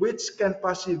 which can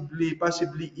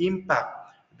possibly impact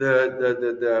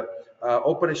the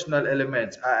operational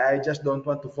elements. I just don't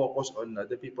want to focus on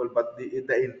the people, but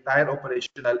the entire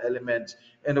operational elements,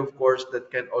 and of course, that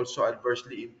can also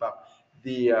adversely impact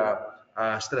the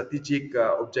strategic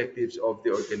objectives of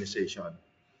the organization.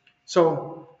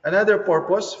 So another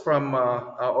purpose from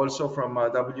also from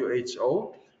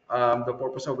WHO, the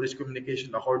purpose of risk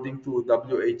communication according to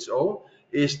WHO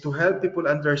is to help people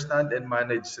understand and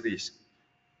manage risk.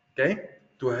 Okay,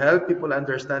 to help people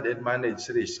understand and manage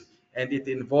risk, and it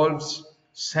involves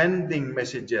sending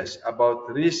messages about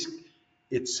risk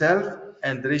itself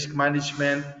and risk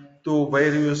management to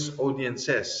various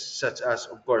audiences, such as,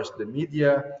 of course, the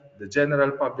media, the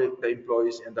general public, the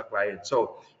employees, and the client.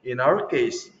 So in our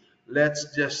case,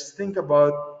 let's just think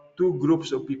about two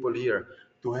groups of people here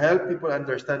to help people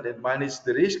understand and manage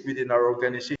the risk within our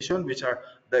organization, which are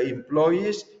the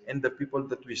employees and the people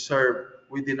that we serve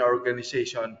within our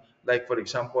organization. Like, for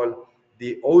example,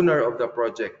 the owner of the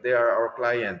project, they are our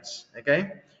clients.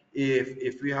 Okay?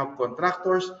 If we have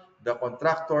contractors, the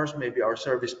contractors may be our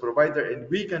service provider, and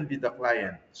we can be the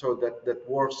client. So that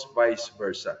works vice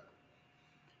versa.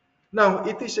 Now,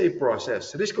 it is a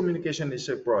process. Risk communication is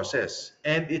a process,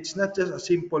 and it's not just a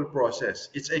simple process.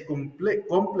 It's a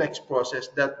complex process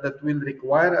that will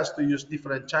require us to use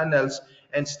different channels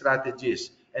and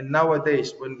strategies. And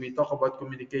nowadays, when we talk about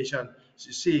communication,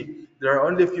 you see, there are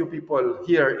only a few people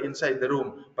here inside the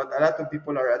room, but a lot of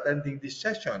people are attending this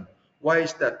session. Why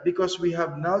is that? Because we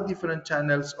have now different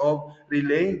channels of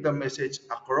relaying the message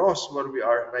across where we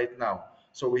are right now.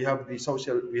 So we have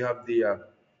the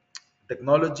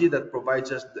technology that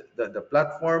provides us the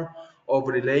platform of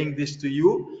relaying this to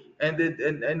you, and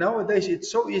nowadays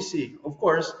it's so easy. Of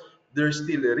course, there's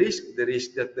still a risk, the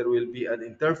risk that there will be an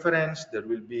interference, there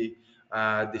will be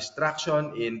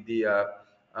distraction in the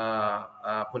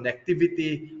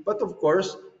connectivity, but of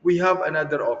course we have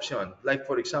another option. Like,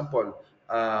 for example,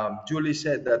 Julie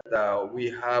said that we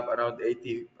have around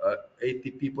 80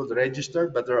 people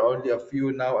registered, but there are only a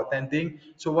few now attending.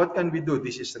 So what can we do?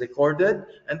 This is recorded,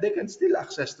 and they can still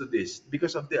access to this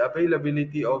because of the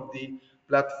availability of the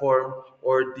platform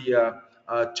or the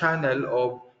channel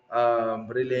of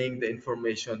relaying the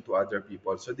information to other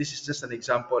people. So this is just an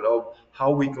example of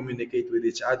how we communicate with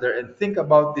each other, and think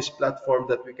about this platform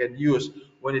that we can use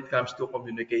when it comes to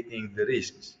communicating the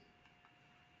risks.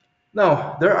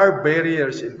 Now, there are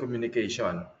barriers in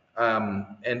communication, and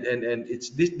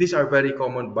these are very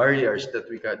common barriers that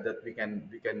we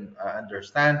can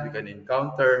understand, we can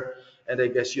encounter, and I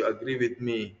guess you agree with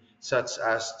me, such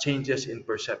as changes in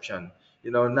perception.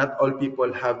 You know, not all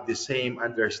people have the same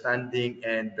understanding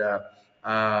and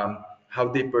how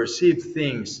they perceive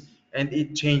things, and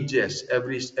it changes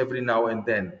every now and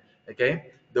then.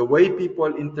 Okay, the way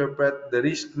people interpret the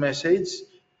risk message,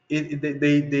 they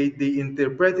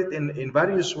interpret it in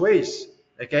various ways.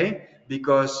 Okay,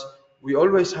 because we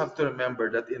always have to remember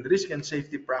that in risk and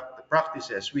safety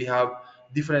practices we have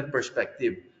different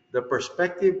perspective. The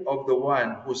perspective of the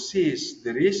one who sees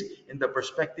the risk and the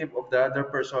perspective of the other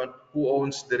person who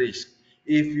owns the risk.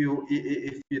 If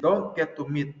you don't get to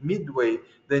meet midway,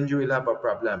 then you will have a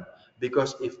problem.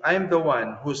 Because if I'm the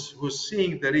one who's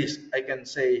seeing the risk, I can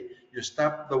say you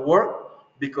stop the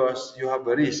work because you have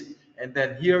a risk. And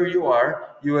then here you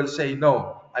are, you will say,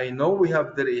 no, I know we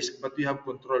have the risk, but we have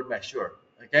control measure.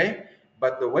 Okay?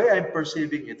 But the way I'm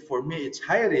perceiving it, for me, it's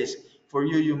high risk. For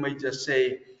you, you may just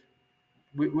say,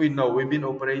 we know we've been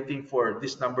operating for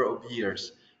this number of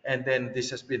years, and then this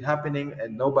has been happening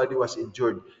and nobody was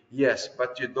injured. Yes,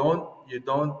 but you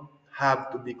don't have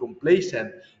to be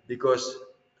complacent, because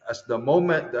as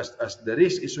the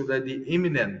risk is already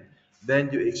imminent, then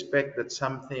you expect that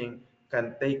something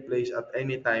can take place at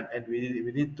any time, and we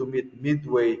need to meet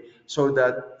midway so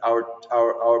that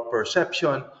our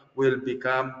perception will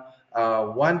become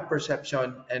one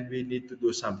perception, and we need to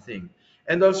do something.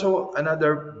 And also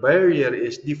another barrier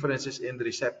is differences in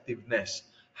receptiveness.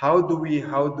 How do we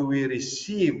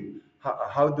receive,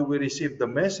 how do we receive the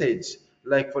message?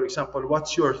 Like for example,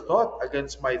 what's your thought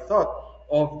against my thought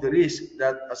of the risk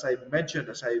that, as I mentioned,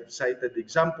 as I cited the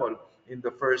example in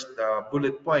the first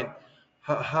bullet point,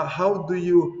 how do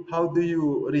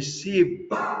you receive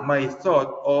my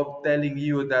thought of telling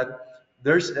you that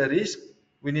there's a risk,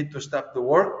 we need to stop the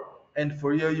work, and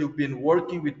for you, you've been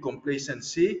working with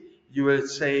complacency, you will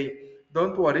say,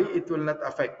 don't worry, it will not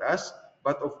affect us.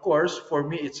 But of course, for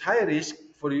me, it's high risk.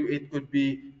 For you, it could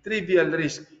be trivial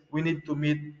risk. We need to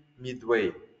meet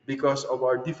midway because of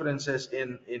our differences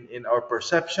in our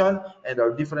perception and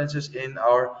our differences in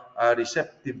our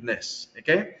receptiveness.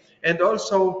 Okay? And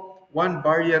also, one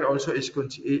barrier also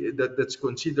that's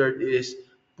considered is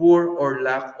poor or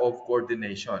lack of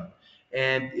coordination.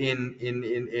 And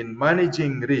in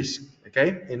managing risk,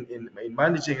 okay, in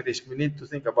managing risk, we need to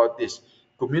think about this.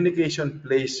 Communication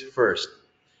plays first,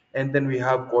 and then we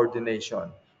have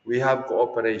coordination, we have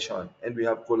cooperation, and we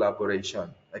have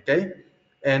collaboration. Okay,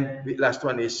 and the last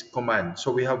one is command. So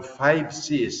we have 5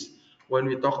 C's when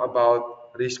we talk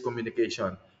about risk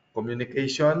communication.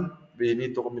 Communication, we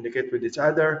need to communicate with each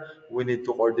other, we need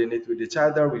to coordinate with each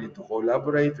other, we need to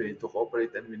collaborate, we need to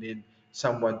cooperate, and we need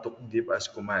someone to give us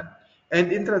command.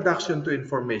 And introduction to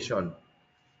information.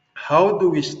 How do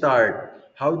we start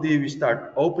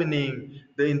opening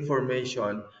the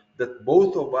information that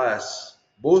both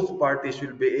parties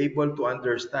will be able to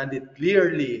understand it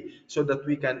clearly, so that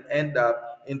we can end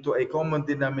up into a common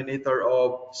denominator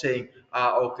of saying,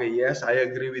 okay, yes, I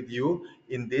agree with you,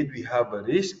 indeed we have a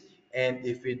risk, and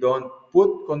if we don't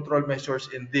put control measures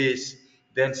in this,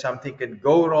 then something can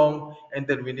go wrong, and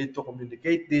then we need to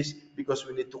communicate this, because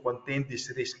we need to contain this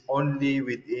risk only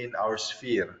within our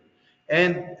sphere.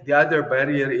 And the other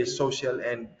barrier is social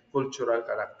and cultural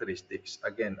characteristics.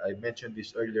 Again, I mentioned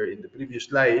this earlier in the previous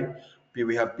slide.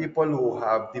 We have people who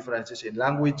have differences in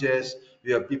languages.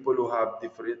 We have people who have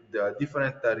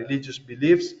different religious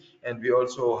beliefs, and we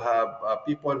also have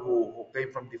people who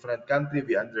came from different country.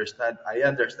 I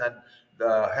understand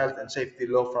the health and safety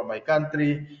law from my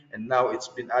country, and now it's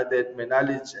been added. My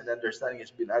knowledge and understanding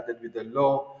has been added with the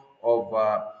law of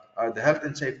the health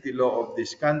and safety law of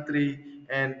this country.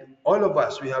 And all of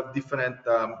us, we have different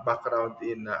background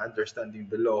in understanding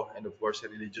the law, and of course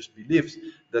religious beliefs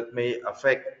that may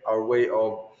affect our way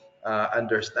of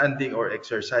understanding or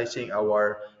exercising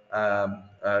our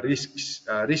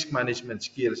risk management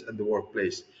skills in the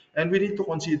workplace. And we need to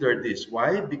consider this.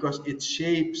 Why? Because it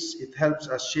helps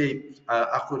us shape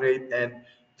accurate and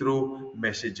true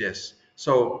messages.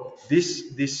 So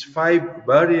these 5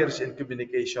 barriers in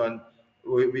communication,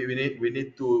 we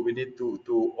need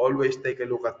to always take a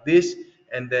look at this,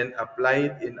 and then apply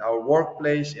it in our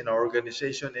workplace, in our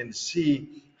organization, and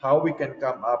see how we can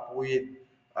come up with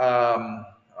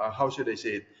how should I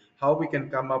say it? How we can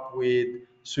come up with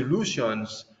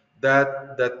solutions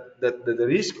that the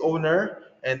risk owner,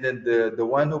 and then the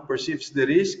one who perceives the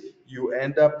risk, you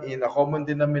end up in a common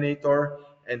denominator,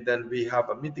 and then we have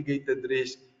a mitigated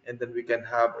risk, and then we can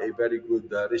have a very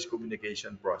good risk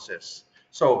communication process.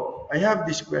 So I have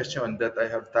this question that I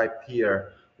have typed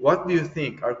here. What do you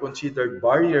think are considered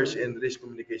barriers in risk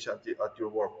communication at your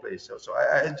workplace? So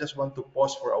I just want to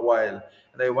pause for a while,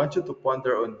 and I want you to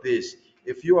ponder on this.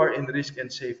 If you are in risk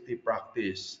and safety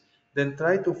practice, then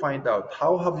try to find out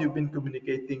how have you been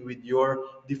communicating with your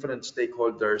different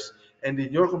stakeholders, and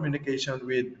in your communication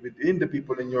within the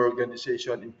people in your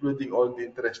organization, including all the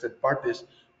interested parties,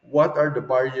 what are the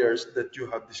barriers that you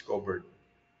have discovered.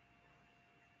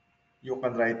 You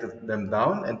can write them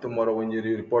down, and tomorrow when you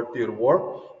report to your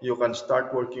work, you can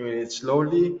start working on it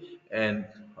slowly. And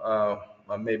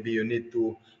maybe you need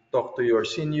to talk to your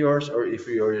seniors, or if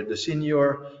you're the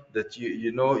senior, that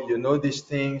you know these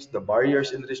things, the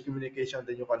barriers in risk communication,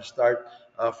 then you can start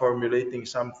formulating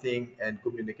something and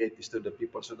communicate this to the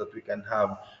people so that we can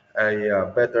have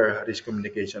a better risk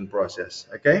communication process.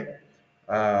 Okay.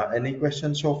 Any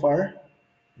questions so far?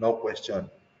 No question.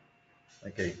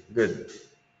 Okay, good.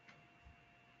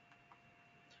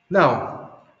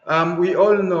 Now, we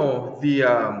all know the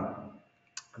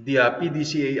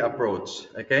PDCA approach.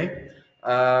 Okay,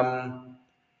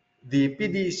 the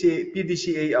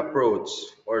PDCA approach,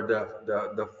 or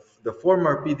the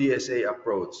former PDSA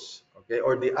approach, okay,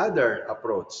 or the other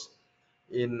approach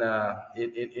in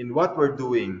what we're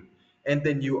doing, and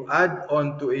then you add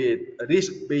on to it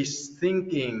risk-based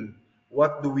thinking.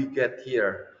 What do we get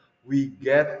here? We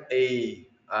get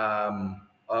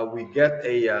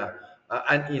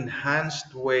an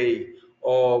enhanced way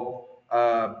of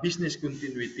business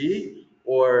continuity,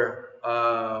 or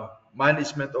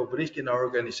management of risk in our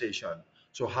organization.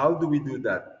 So how do we do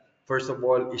that? First of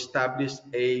all, establish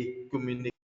a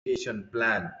communication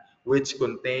plan which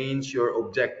contains your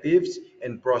objectives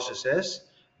and processes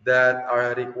that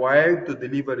are required to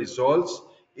deliver results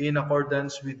in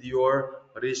accordance with your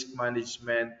risk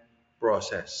management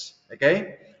process.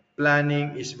 Okay?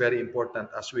 Planning is very important,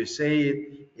 as we say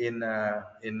it in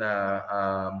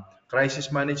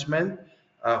crisis management.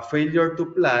 Failure to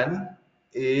plan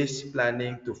is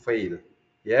planning to fail.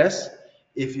 Yes?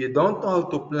 If you don't know how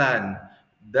to plan,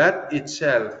 that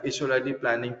itself is already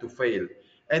planning to fail.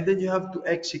 And then you have to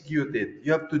execute it.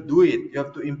 You have to do it. You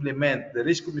have to implement the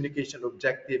risk communication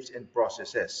objectives and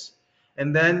processes.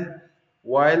 And then,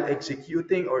 while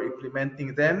executing or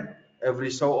implementing them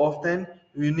every so often,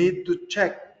 you need to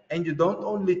check. And you don't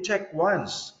only check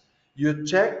once, you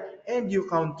check and you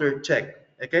counter check.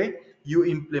 Okay? You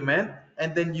implement,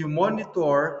 and then you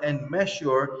monitor and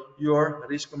measure your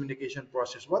risk communication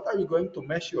process. What are you going to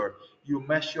measure? You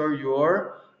measure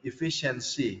your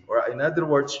efficiency, or in other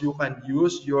words, you can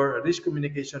use your risk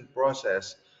communication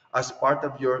process as part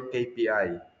of your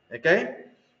KPI. Okay?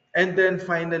 And then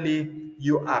finally,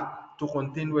 you act to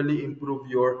continually improve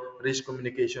your risk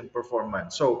communication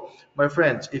performance. So, my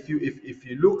friends, if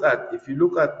you look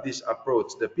at this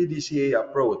approach, the PDCA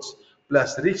approach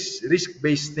plus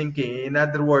risk-based thinking, in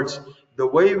other words, the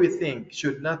way we think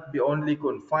should not be only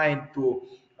confined to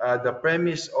the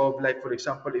premise of, like, for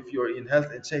example, if you're in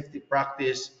health and safety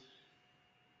practice,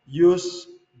 use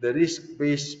the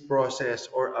risk-based process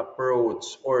or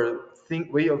approach or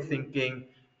way of thinking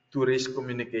to risk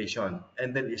communication,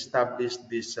 and then establish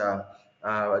this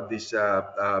PDCA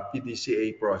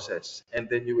process, and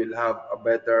then you will have a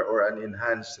better or an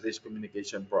enhanced risk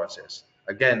communication process.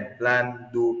 Again, plan,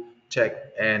 do,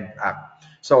 check, and act.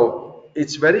 So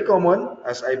it's very common,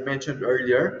 as I mentioned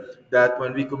earlier, that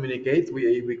when we communicate,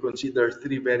 we consider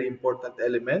three very important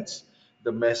elements: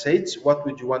 the message, what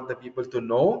would you want the people to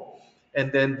know,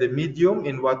 and then the medium,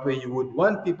 in what way you would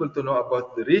want people to know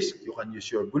about the risk. You can use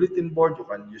your bulletin board, you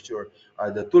can use your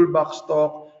the toolbox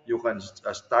talk, you can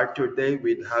start your day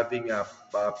with having a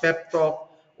pep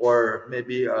talk, or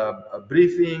maybe a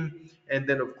briefing. And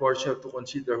then of course you have to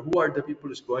consider who are the people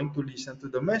who's going to listen to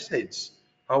the message.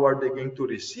 How are they going to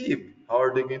receive? How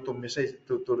are they going to message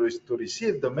to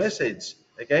receive the message?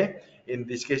 Okay. In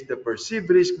this case, the perceived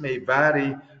risk may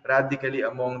vary radically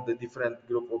among the different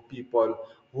group of people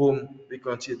whom we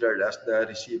consider as the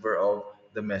receiver of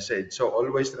the message. So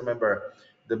always remember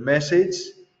the message.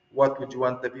 What would you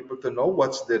want the people to know?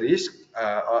 What's the risk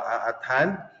at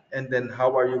hand? And then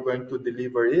how are you going to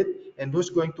deliver it? And who's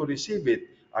going to receive it?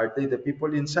 Are they the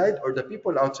people inside or the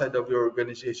people outside of your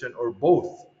organization, or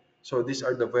both? So these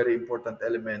are the very important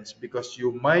elements, because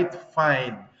you might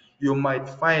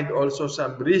find also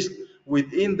some risk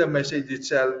within the message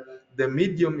itself, the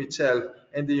medium itself,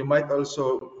 and then you might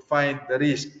also find the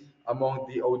risk among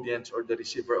the audience or the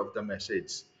receiver of the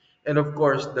message. And of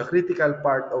course, the critical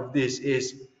part of this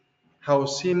is how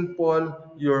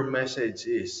simple your message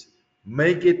is.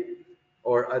 Make it,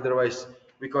 or otherwise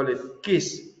we call it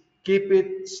KISS. Keep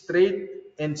it straight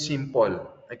and simple.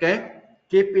 Okay?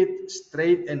 Keep it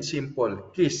straight and simple.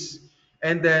 KISS.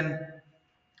 And then,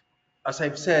 as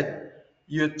I've said,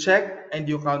 you check and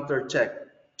you counter check.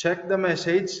 Check the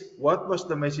message, what was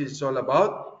the message all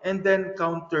about, and then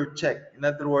counter check. In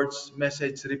other words,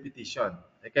 message repetition.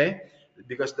 Okay,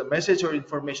 because the message or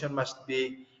information must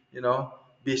be,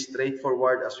 be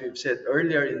straightforward. As we've said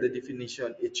earlier in the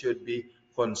definition, it should be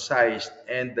concise.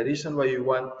 And the reason why we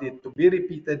want it to be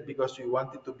repeated, because we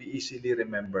want it to be easily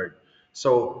remembered.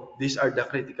 So these are the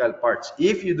critical parts.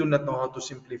 If you do not know how to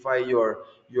simplify your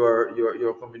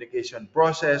communication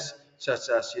process, such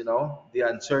as, the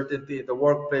uncertainty in the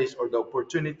workplace or the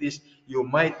opportunities, you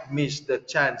might miss the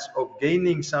chance of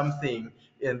gaining something.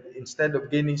 And instead of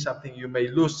gaining something, you may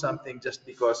lose something just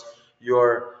because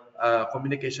your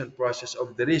communication process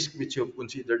of the risk, which you've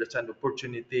considered as an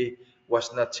opportunity,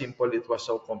 was not simple. It was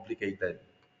so complicated.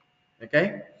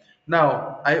 Okay?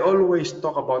 Now, I always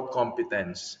talk about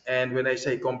competence. And when I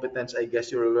say competence, I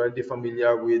guess you're already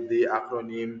familiar with the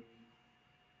acronym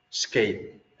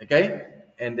SCAPE. Okay?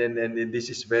 And then this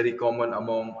is very common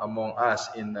among us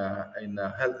in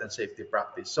health and safety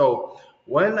practice. So,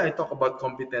 when I talk about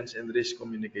competence and risk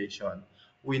communication,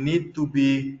 we need to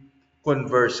be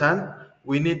conversant.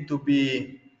 We need to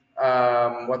be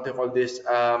what they call this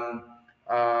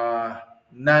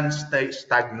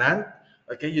non-stagnant.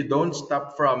 Okay, you don't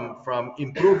stop from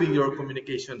improving your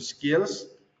communication skills.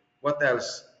 What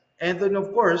else? And then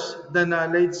of course the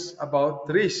knowledge about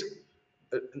risk.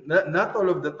 Not all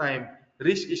of the time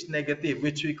risk is negative,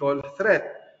 which we call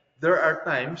threat. There are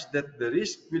times that the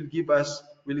risk will give us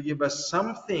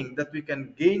something that we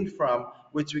can gain from,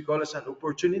 which we call as an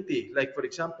opportunity. Like for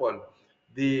example,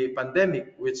 the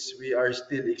pandemic, which we are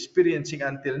still experiencing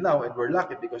until now, and we're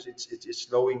lucky because it's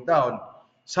slowing down.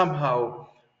 Somehow,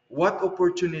 what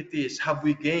opportunities have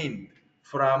we gained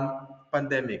from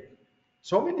pandemic?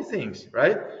 So many things,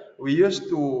 right? We used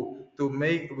to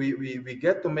make we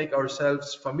get to make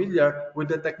ourselves familiar with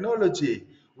the technology.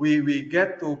 We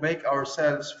get to make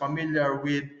ourselves familiar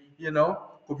with,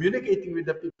 communicating with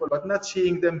the people but not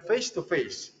seeing them face to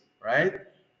face, right?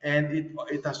 And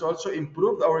it has also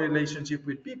improved our relationship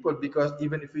with people, because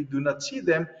even if we do not see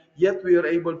them, yet we are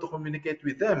able to communicate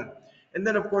with them. And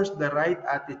then of course the right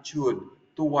attitude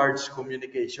towards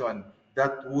communication,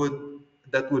 that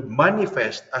would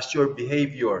manifest as your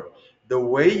behavior, the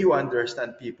way you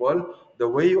understand people, the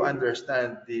way you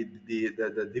understand the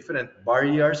different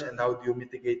barriers and how do you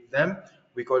mitigate them.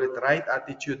 We call it right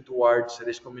attitude towards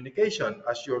risk communication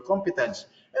as your competence.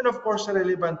 And of course,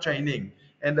 relevant training.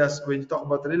 And as when you talk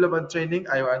about relevant training,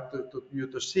 I want you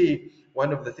to see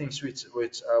one of the things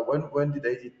when did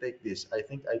I take this? I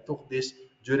think I took this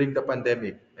during the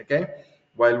pandemic. Okay,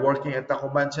 while working at the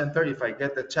command center, if I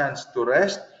get a chance to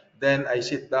rest, then I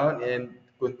sit down and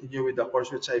continue with the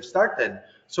course which I've started.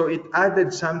 So it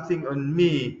added something on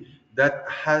me that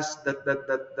has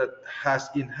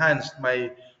enhanced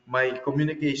my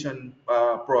communication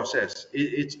process.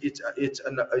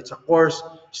 It's a course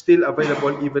still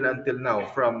available even until now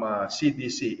from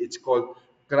CDC. It's called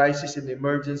Crisis and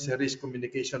Emergency Risk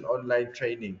Communication Online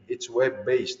Training. It's web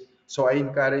based, so I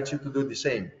encourage you to do the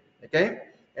same. Okay,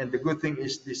 and the good thing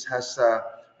is this has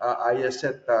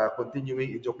ISET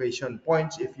continuing education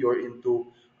points if you're into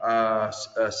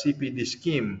CPD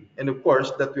scheme, and of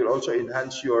course that will also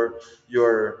enhance your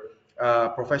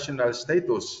professional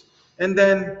status. And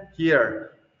then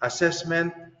here,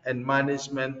 assessment and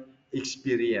management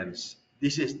experience.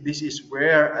 This is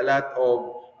where a lot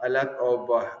of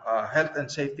health and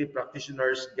safety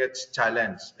practitioners gets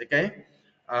challenged. Okay,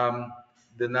 um,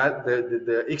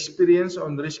 the experience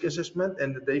on risk assessment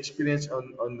and the experience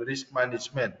on risk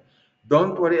management.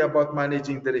 Don't worry about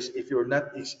managing the risk if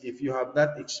you have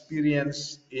not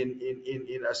experience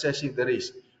in assessing the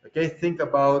risk. Okay, think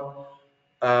about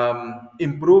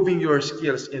improving your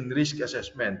skills in risk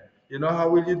assessment. You know how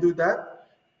will you do that?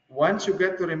 Once you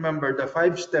get to remember the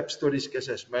 5 steps to risk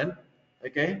assessment,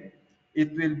 okay,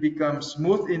 it will become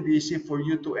smooth and easy for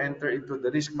you to enter into the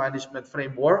risk management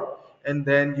framework, and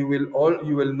then you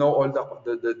will know all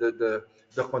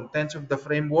the contents of the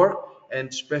framework, and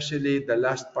especially the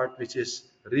last part, which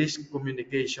is risk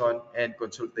communication and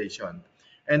consultation.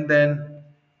 And then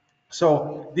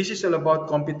this is all about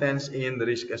competence in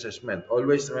risk assessment.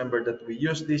 Always remember that we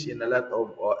use this in a lot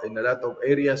of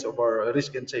areas of our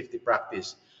risk and safety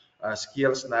practice: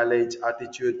 skills, knowledge,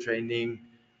 attitude, training,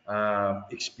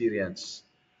 experience.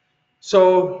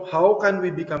 So, how can we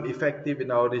become effective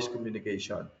in our risk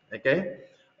communication? Okay,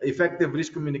 effective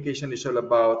risk communication is all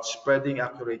about spreading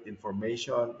accurate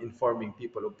information, informing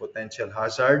people of potential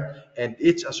hazard and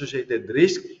its associated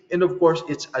risk, and of course,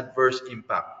 its adverse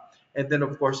impact. And then,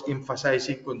 of course,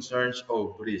 emphasizing concerns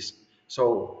of risk.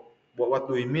 So, what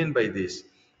do we mean by this?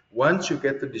 Once you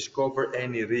get to discover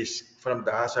any risk from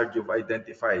the hazard you've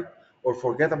identified, or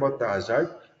forget about the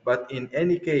hazard, But in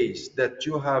any case that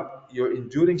you have your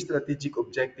enduring strategic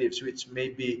objectives, which may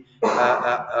be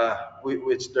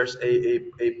which there's a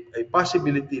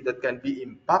possibility that can be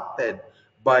impacted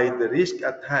by the risk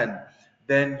at hand,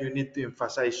 then you need to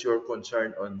emphasize your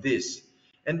concern on this.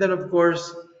 And then, of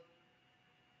course,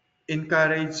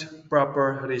 encourage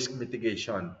proper risk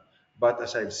mitigation. But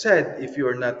as I've said, if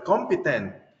you're not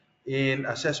competent in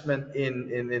assessment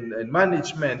in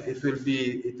management, it will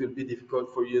be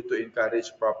difficult for you to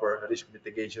encourage proper risk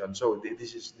mitigation. So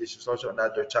this is also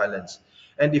another challenge.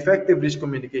 And effective risk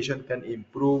communication can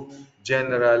improve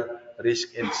general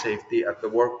risk and safety at the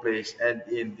workplace and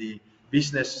in the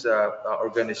business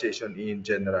organization in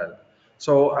general.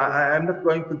 So I'm not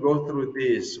going to go through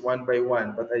this one by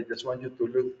one, but I just want you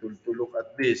to look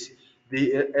at this,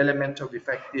 the elements of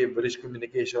effective risk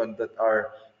communication that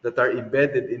are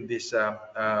embedded in these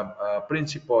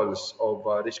principles of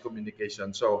risk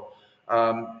communication. So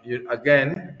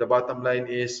again, the bottom line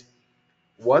is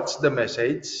what's the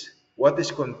message, what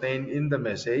is contained in the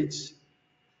message,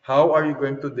 how are you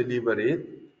going to deliver it,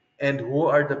 and who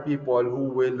are the people who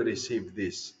will receive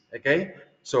this. Okay,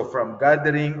 so from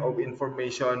gathering of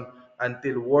information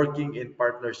until working in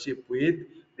partnership with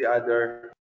the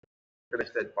other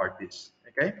interested parties.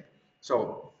 Okay,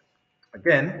 so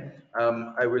again,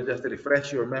 I will just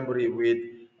refresh your memory with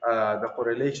the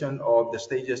correlation of the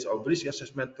stages of risk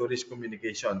assessment to risk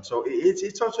communication. So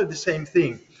it's also the same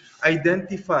thing.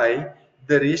 Identify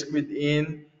the risk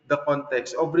within the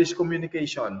context of risk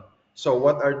communication. So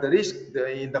what are the risks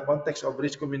in the context of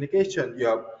risk communication? You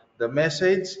have the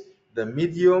message, the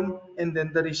medium, and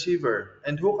then the receiver.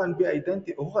 And who can be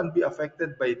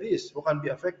affected by this? Who can be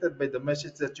affected by the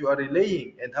message that you are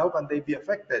relaying? And how can they be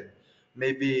affected?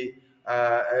 Maybe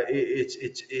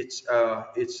it's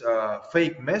a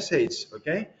fake message.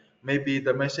 Okay, maybe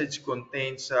the message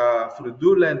contains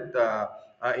fraudulent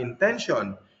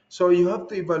intention. So you have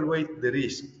to evaluate the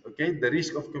risk. Okay, the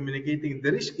risk of communicating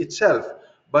the risk itself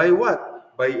by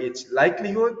what? By its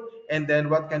likelihood, and then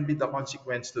what can be the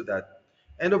consequence to that.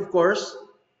 And of course,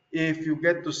 if you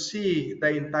get to see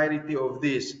the entirety of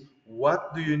this,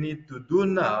 what do you need to do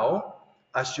now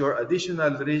as your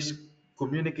additional risk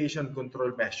communication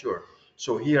control measure?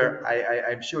 So here,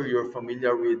 I'm sure you're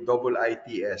familiar with double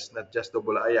ITS, not just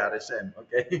double IRSM.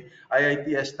 Okay,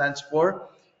 IITS stands for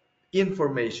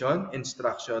information,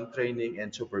 instruction, training,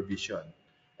 and supervision.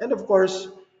 And of course,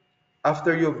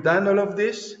 after you've done all of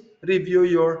this, review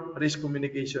your risk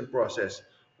communication process.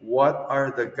 What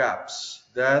are the gaps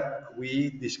that we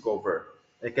discover?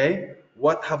 Okay?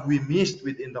 What have we missed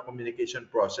within the communication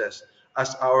process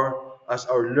as our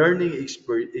learning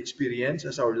experience,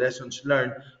 as our lessons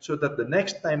learned, so that the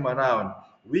next time around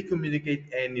we communicate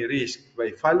any risk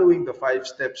by following the 5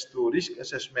 steps to risk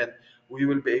assessment, we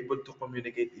will be able to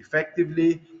communicate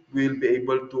effectively, we will be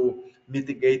able to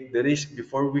mitigate the risk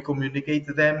before we communicate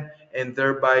to them, and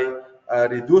thereby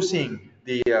reducing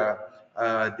the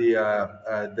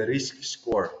risk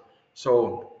score.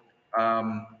 So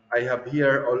I have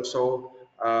here also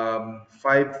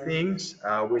 5 things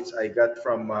which I got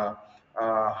from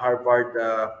Harvard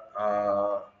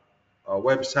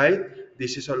website.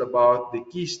 This is all about the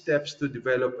key steps to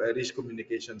develop a risk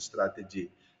communication strategy.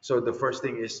 So the first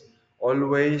thing is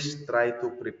always try to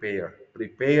prepare,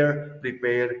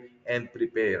 and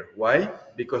prepare. Why?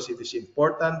 Because it is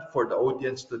important for the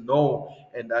audience to know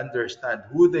and understand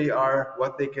who they are,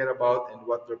 what they care about, and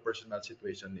what their personal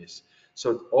situation is.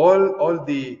 So all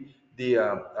the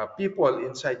people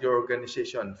inside your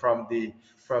organization, from the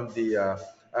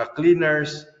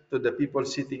cleaners to the people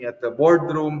sitting at the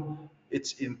boardroom,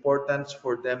 it's important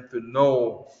for them to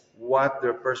know what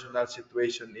their personal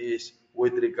situation is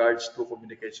with regards to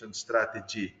communication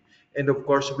strategy. And of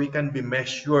course, we can be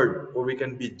measured or we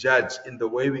can be judged in the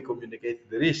way we communicate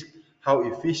the risk, how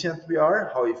efficient we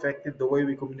are, how effective the way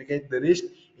we communicate the risk.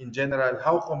 In general,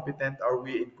 how competent are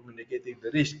we in communicating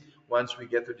the risk once we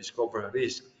get to discover a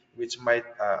risk which might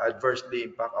adversely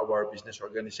impact our business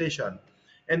organization.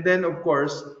 And then, of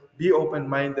course, be open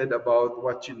minded about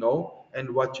what you know and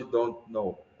what you don't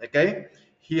know. Okay?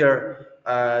 Here,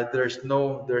 there's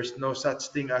no such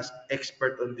thing as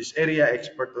expert on this area,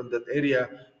 expert on that area,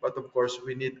 but of course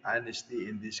we need honesty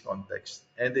in this context.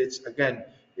 And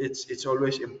it's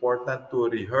always important to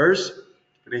rehearse,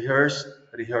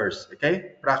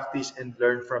 okay? Practice and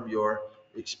learn from your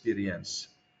experience.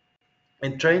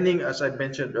 And training, as I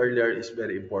mentioned earlier, is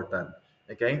very important.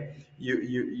 Okay,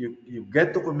 you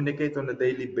get to communicate on a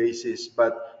daily basis,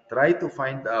 but try to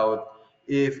find out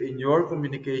if in your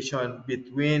communication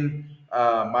between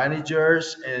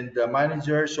managers and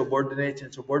managers, subordinates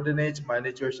and subordinates,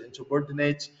 managers and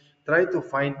subordinates, try to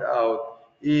find out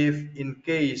if in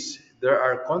case there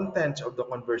are contents of the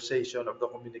conversation, of the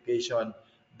communication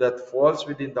that falls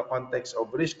within the context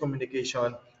of risk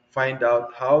communication, find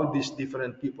out how these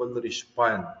different people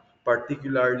respond,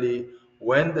 particularly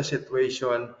when the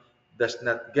situation does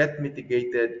not get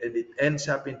mitigated and it ends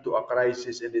up into a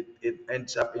crisis and it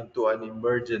ends up into an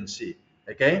emergency.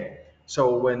 Okay?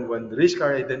 So when risks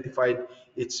are identified,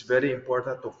 it's very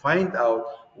important to find out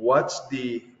what's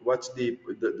the way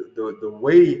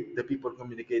the people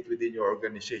communicate within your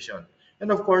organization.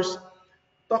 And of course,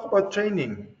 talk about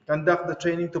training. Conduct the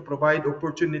training to provide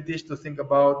opportunities to think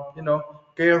about,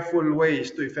 careful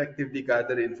ways to effectively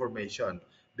gather information.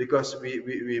 Because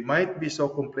we might be so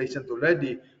complacent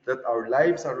already that our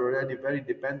lives are already very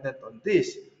dependent on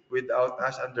this without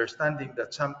us understanding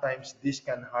that sometimes this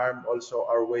can harm also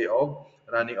our way of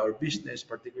running our business,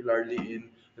 particularly in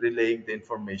relaying the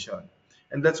information.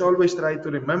 And let's always try to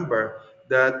remember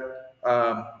that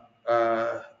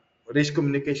risk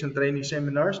communication training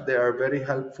seminars, they are very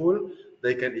helpful.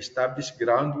 They can establish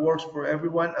groundworks for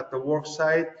everyone at the work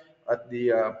site, at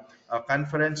the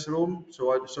conference room,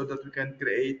 so that we can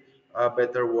create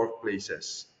better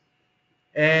workplaces.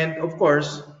 And of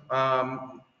course,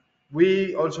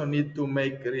 we also need to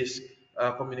make risk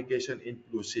communication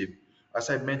inclusive. As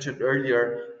I mentioned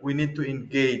earlier, we need to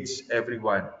engage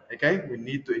everyone. Okay, we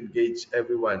need to engage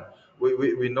everyone.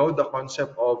 We know the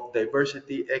concept of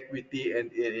diversity, equity,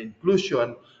 and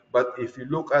inclusion, but if you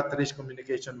look at risk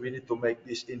communication, we need to make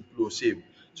this inclusive.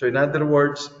 So, in other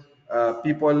words,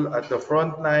 people at the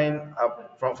front line,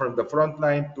 from the front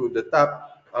line to the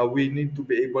top, we need to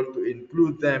be able to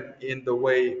include them in the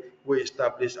way we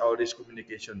establish our risk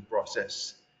communication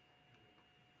process.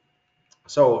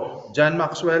 So, John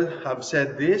Maxwell have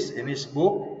said this in his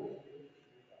book.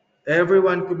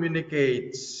 Everyone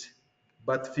communicates,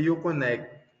 but few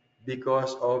connect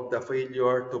because of the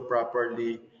failure to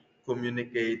properly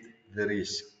communicate the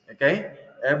risk. Okay?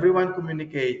 Everyone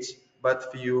communicates,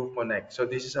 but few connect. So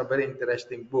this is a very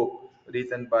interesting book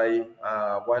written by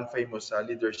one famous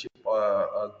leadership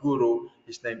guru.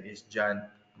 His name is John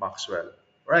Maxwell.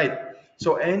 Right.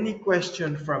 So any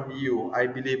question from you? I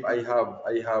believe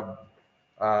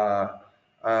uh,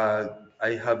 uh,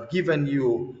 I have given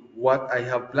you what I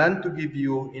have planned to give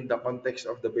you in the context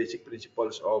of the basic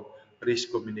principles of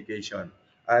risk communication.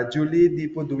 Julie,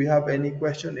 Dipo, do we have any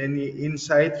question, any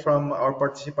insight from our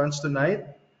participants tonight?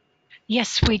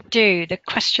 Yes, we do. The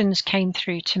questions came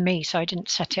through to me, so I didn't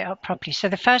set it up properly. So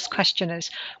the first question is,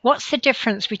 what's the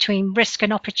difference between risk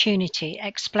and opportunity?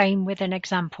 Explain with an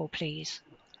example, please.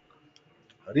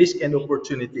 Risk and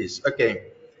opportunities.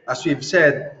 Okay, as we've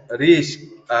said, risk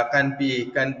can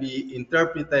be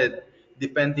interpreted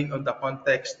depending on the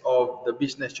context of the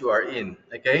business you are in.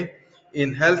 Okay,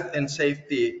 in health and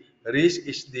safety, risk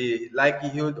is the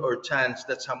likelihood or chance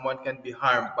that someone can be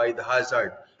harmed by the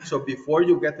hazard. So before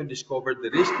you get to discover the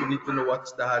risk, you need to know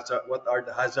what's the hazard, what are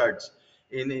the hazards.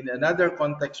 In another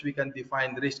context, we can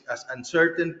define risk as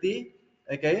uncertainty.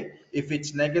 Okay, if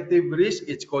it's negative risk,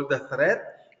 it's called a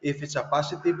threat. If it's a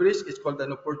positive risk, it's called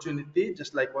an opportunity,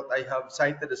 just like what I have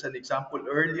cited as an example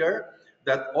earlier,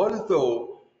 that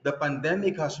although the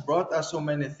pandemic has brought us so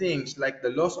many things like the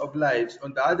loss of lives,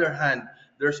 on the other hand,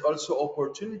 there's also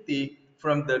opportunity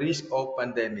from the risk of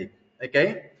pandemic.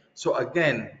 Okay? So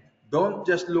again, don't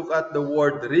just look at the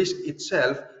word risk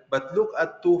itself, but look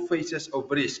at two phases of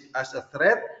risk as a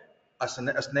threat, as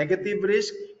negative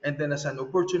risk, and then as an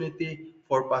opportunity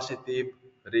for positive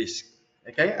risk.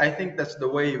 Okay, I think that's the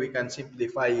way we can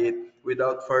simplify it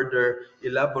without further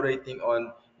elaborating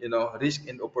on risk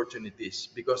and opportunities,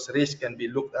 because risk can be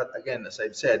looked at, again, as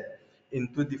I've said,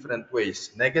 in two different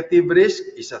ways. Negative risk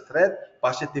is a threat,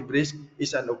 positive risk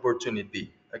is an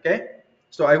opportunity. Okay,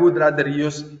 so I would rather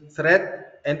use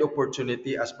threat and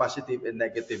opportunity as positive and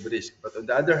negative risk. But on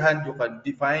the other hand, you can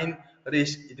define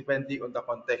risk depending on the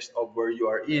context of where you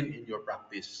are in your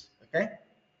practice. Okay?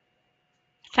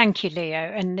 Thank you, Leo.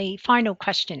 And the final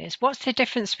question is, what's the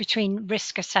difference between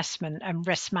risk assessment and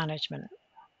risk management?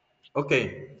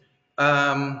 Okay.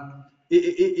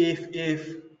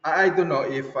 If I don't know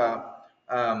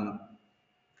um,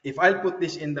 if I put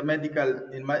this in the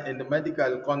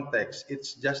medical context,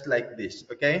 it's just like this.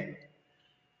 Okay.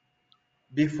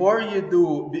 Before you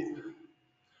do,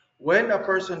 when a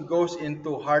person goes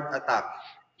into heart attack,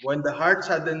 when the heart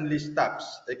suddenly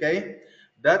stops, okay,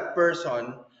 that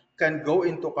person can go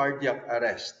into cardiac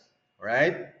arrest,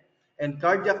 right? And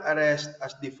cardiac arrest,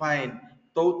 as defined,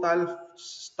 total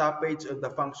stoppage of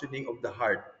the functioning of the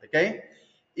heart, okay?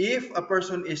 If a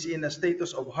person is in a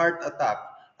status of heart attack,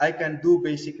 I can do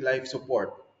basic life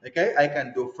support. Okay, I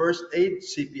can do first aid,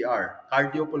 CPR,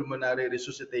 cardiopulmonary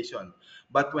resuscitation.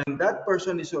 But when that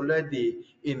person is already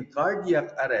in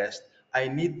cardiac arrest, I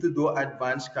need to do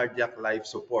advanced cardiac life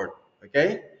support.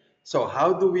 Okay? So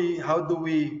how do we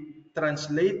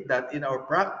translate that in our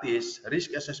practice,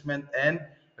 risk assessment and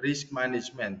risk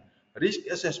management? Risk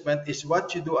assessment is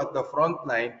what you do at the front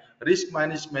line. Risk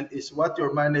management is what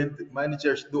your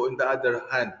managers do on the other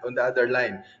hand, on the other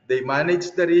line. They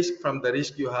manage the risk from the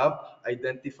risk you have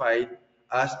identified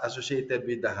as associated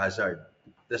with the hazard.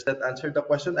 Does that answer the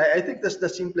question? I think that's the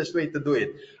simplest way to do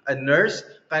it. A nurse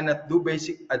cannot do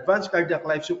basic advanced cardiac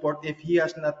life support if he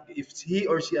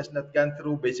or she has not gone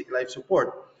through basic life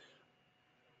support.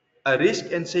 A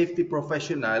risk and safety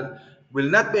professional will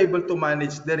not be able to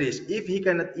manage the risk if he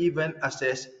cannot even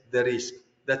assess the risk.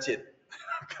 That's it.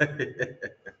 Okay.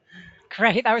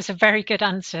 Great. That was a very good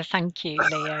answer. Thank you,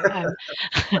 Leo.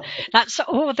 That's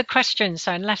all the questions.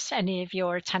 So, unless any of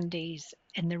your attendees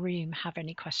in the room have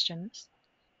any questions.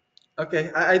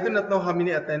 Okay, I do not know how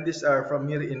many attendees are from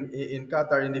here in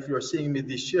Qatar, and if you're seeing me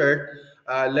this shirt,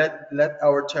 let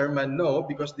our chairman know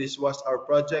because this was our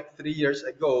project 3 years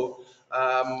ago.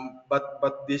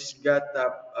 But this got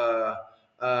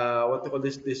what to call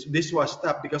this was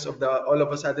stopped because of the all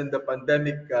of a sudden the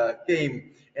pandemic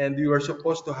came, and we were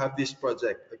supposed to have this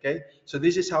project. Okay, so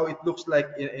this is how it looks like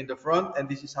in the front, and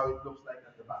this is how it looks like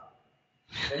at the back.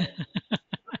 Okay.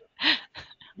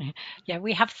 Yeah,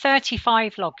 we have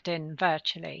 35 logged in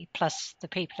virtually, plus the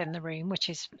people in the room, which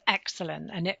is excellent.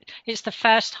 And it's the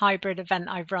first hybrid event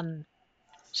I've run.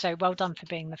 So well done for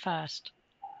being the first.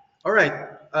 All right.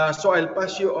 So I'll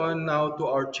pass you on now to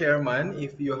our chairman.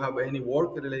 If you have any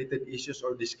work-related issues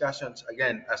or discussions,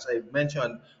 again, as I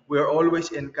mentioned, we're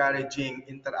always encouraging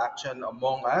interaction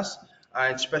among us,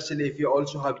 and especially if you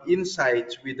also have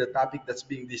insights with the topic that's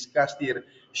being discussed here,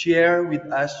 share with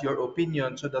us your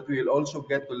opinion so that we will also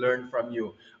get to learn from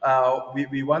you.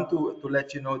 We want to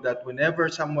let you know that whenever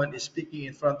someone is speaking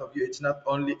in front of you, it's not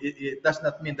only it does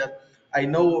not mean that I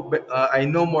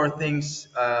know more things.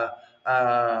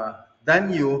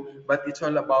 Than you, but it's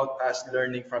all about us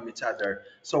learning from each other.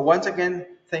 So once again,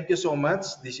 thank you so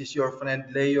much. This is your friend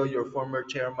Leo, your former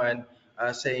chairman,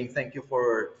 saying thank you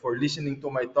for listening to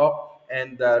my talk.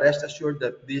 And rest assured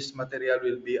that this material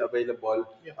will be available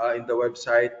Yeah. in the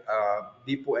website.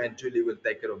 Deepu and Julie will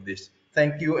take care of this.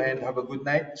 Thank you and have a good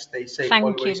night. Stay safe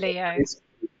Thank you, always. Leo.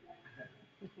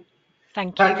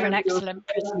 Thank you Thank for an you, Leo. excellent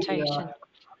Yeah, presentation.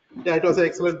 yeah, it was an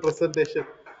excellent presentation.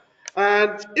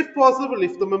 And if possible,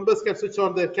 if the members can switch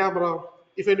on their camera,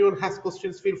 if anyone has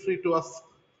questions, feel free to ask.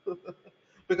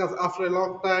 Because after a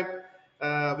long time,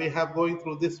 we have going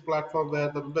through this platform where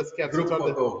the members can switch Group on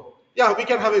the. photo. Yeah, we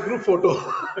can have a group photo.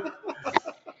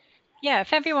 Yeah,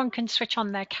 if everyone can switch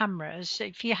on their cameras,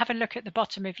 if you have a look at the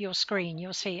bottom of your screen,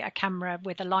 you'll see a camera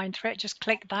with a line through it. Just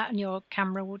click that and your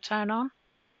camera will turn on.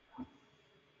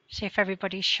 See if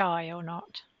everybody's shy or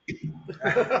not.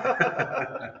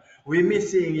 We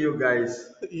miss seeing you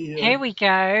guys. Yeah. Here we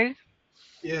go.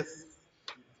 Yes.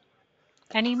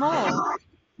 Any more?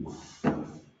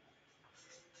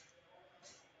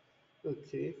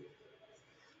 Okay.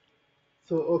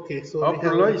 So okay. So Oh, we have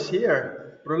Proloy is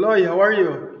here. Proloy, how are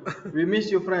you? We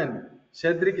miss you, friend.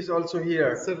 Cedric is also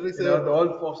here. Cedric, You know, the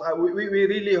old folks. We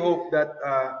really hope that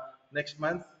next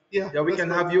month, yeah, yeah, we next can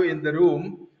month. have you in the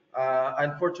room.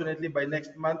 Unfortunately, by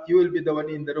next month, you will be the one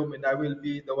in the room and I will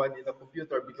be the one in the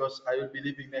computer because I will be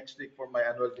leaving next week for my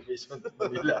annual vacation to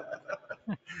Manila.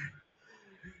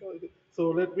 So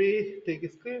let me take a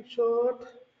screenshot.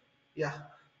 Yeah,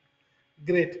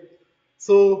 great.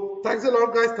 So thanks a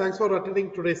lot, guys. Thanks for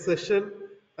attending today's session.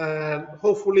 And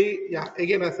hopefully, yeah,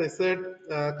 again, as I said,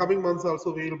 coming months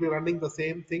also we will be running the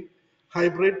same thing,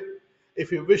 hybrid.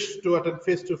 If you wish to attend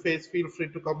face to face, feel free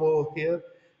to come over here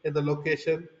in the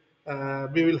location.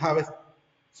 We will have a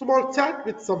small chat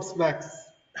with some snacks,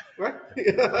 right?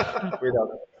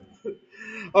 Without.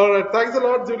 All right. Thanks a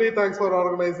lot, Julie. Thanks for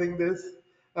organizing this.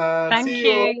 And see Thank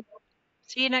you all. you.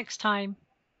 See you next time.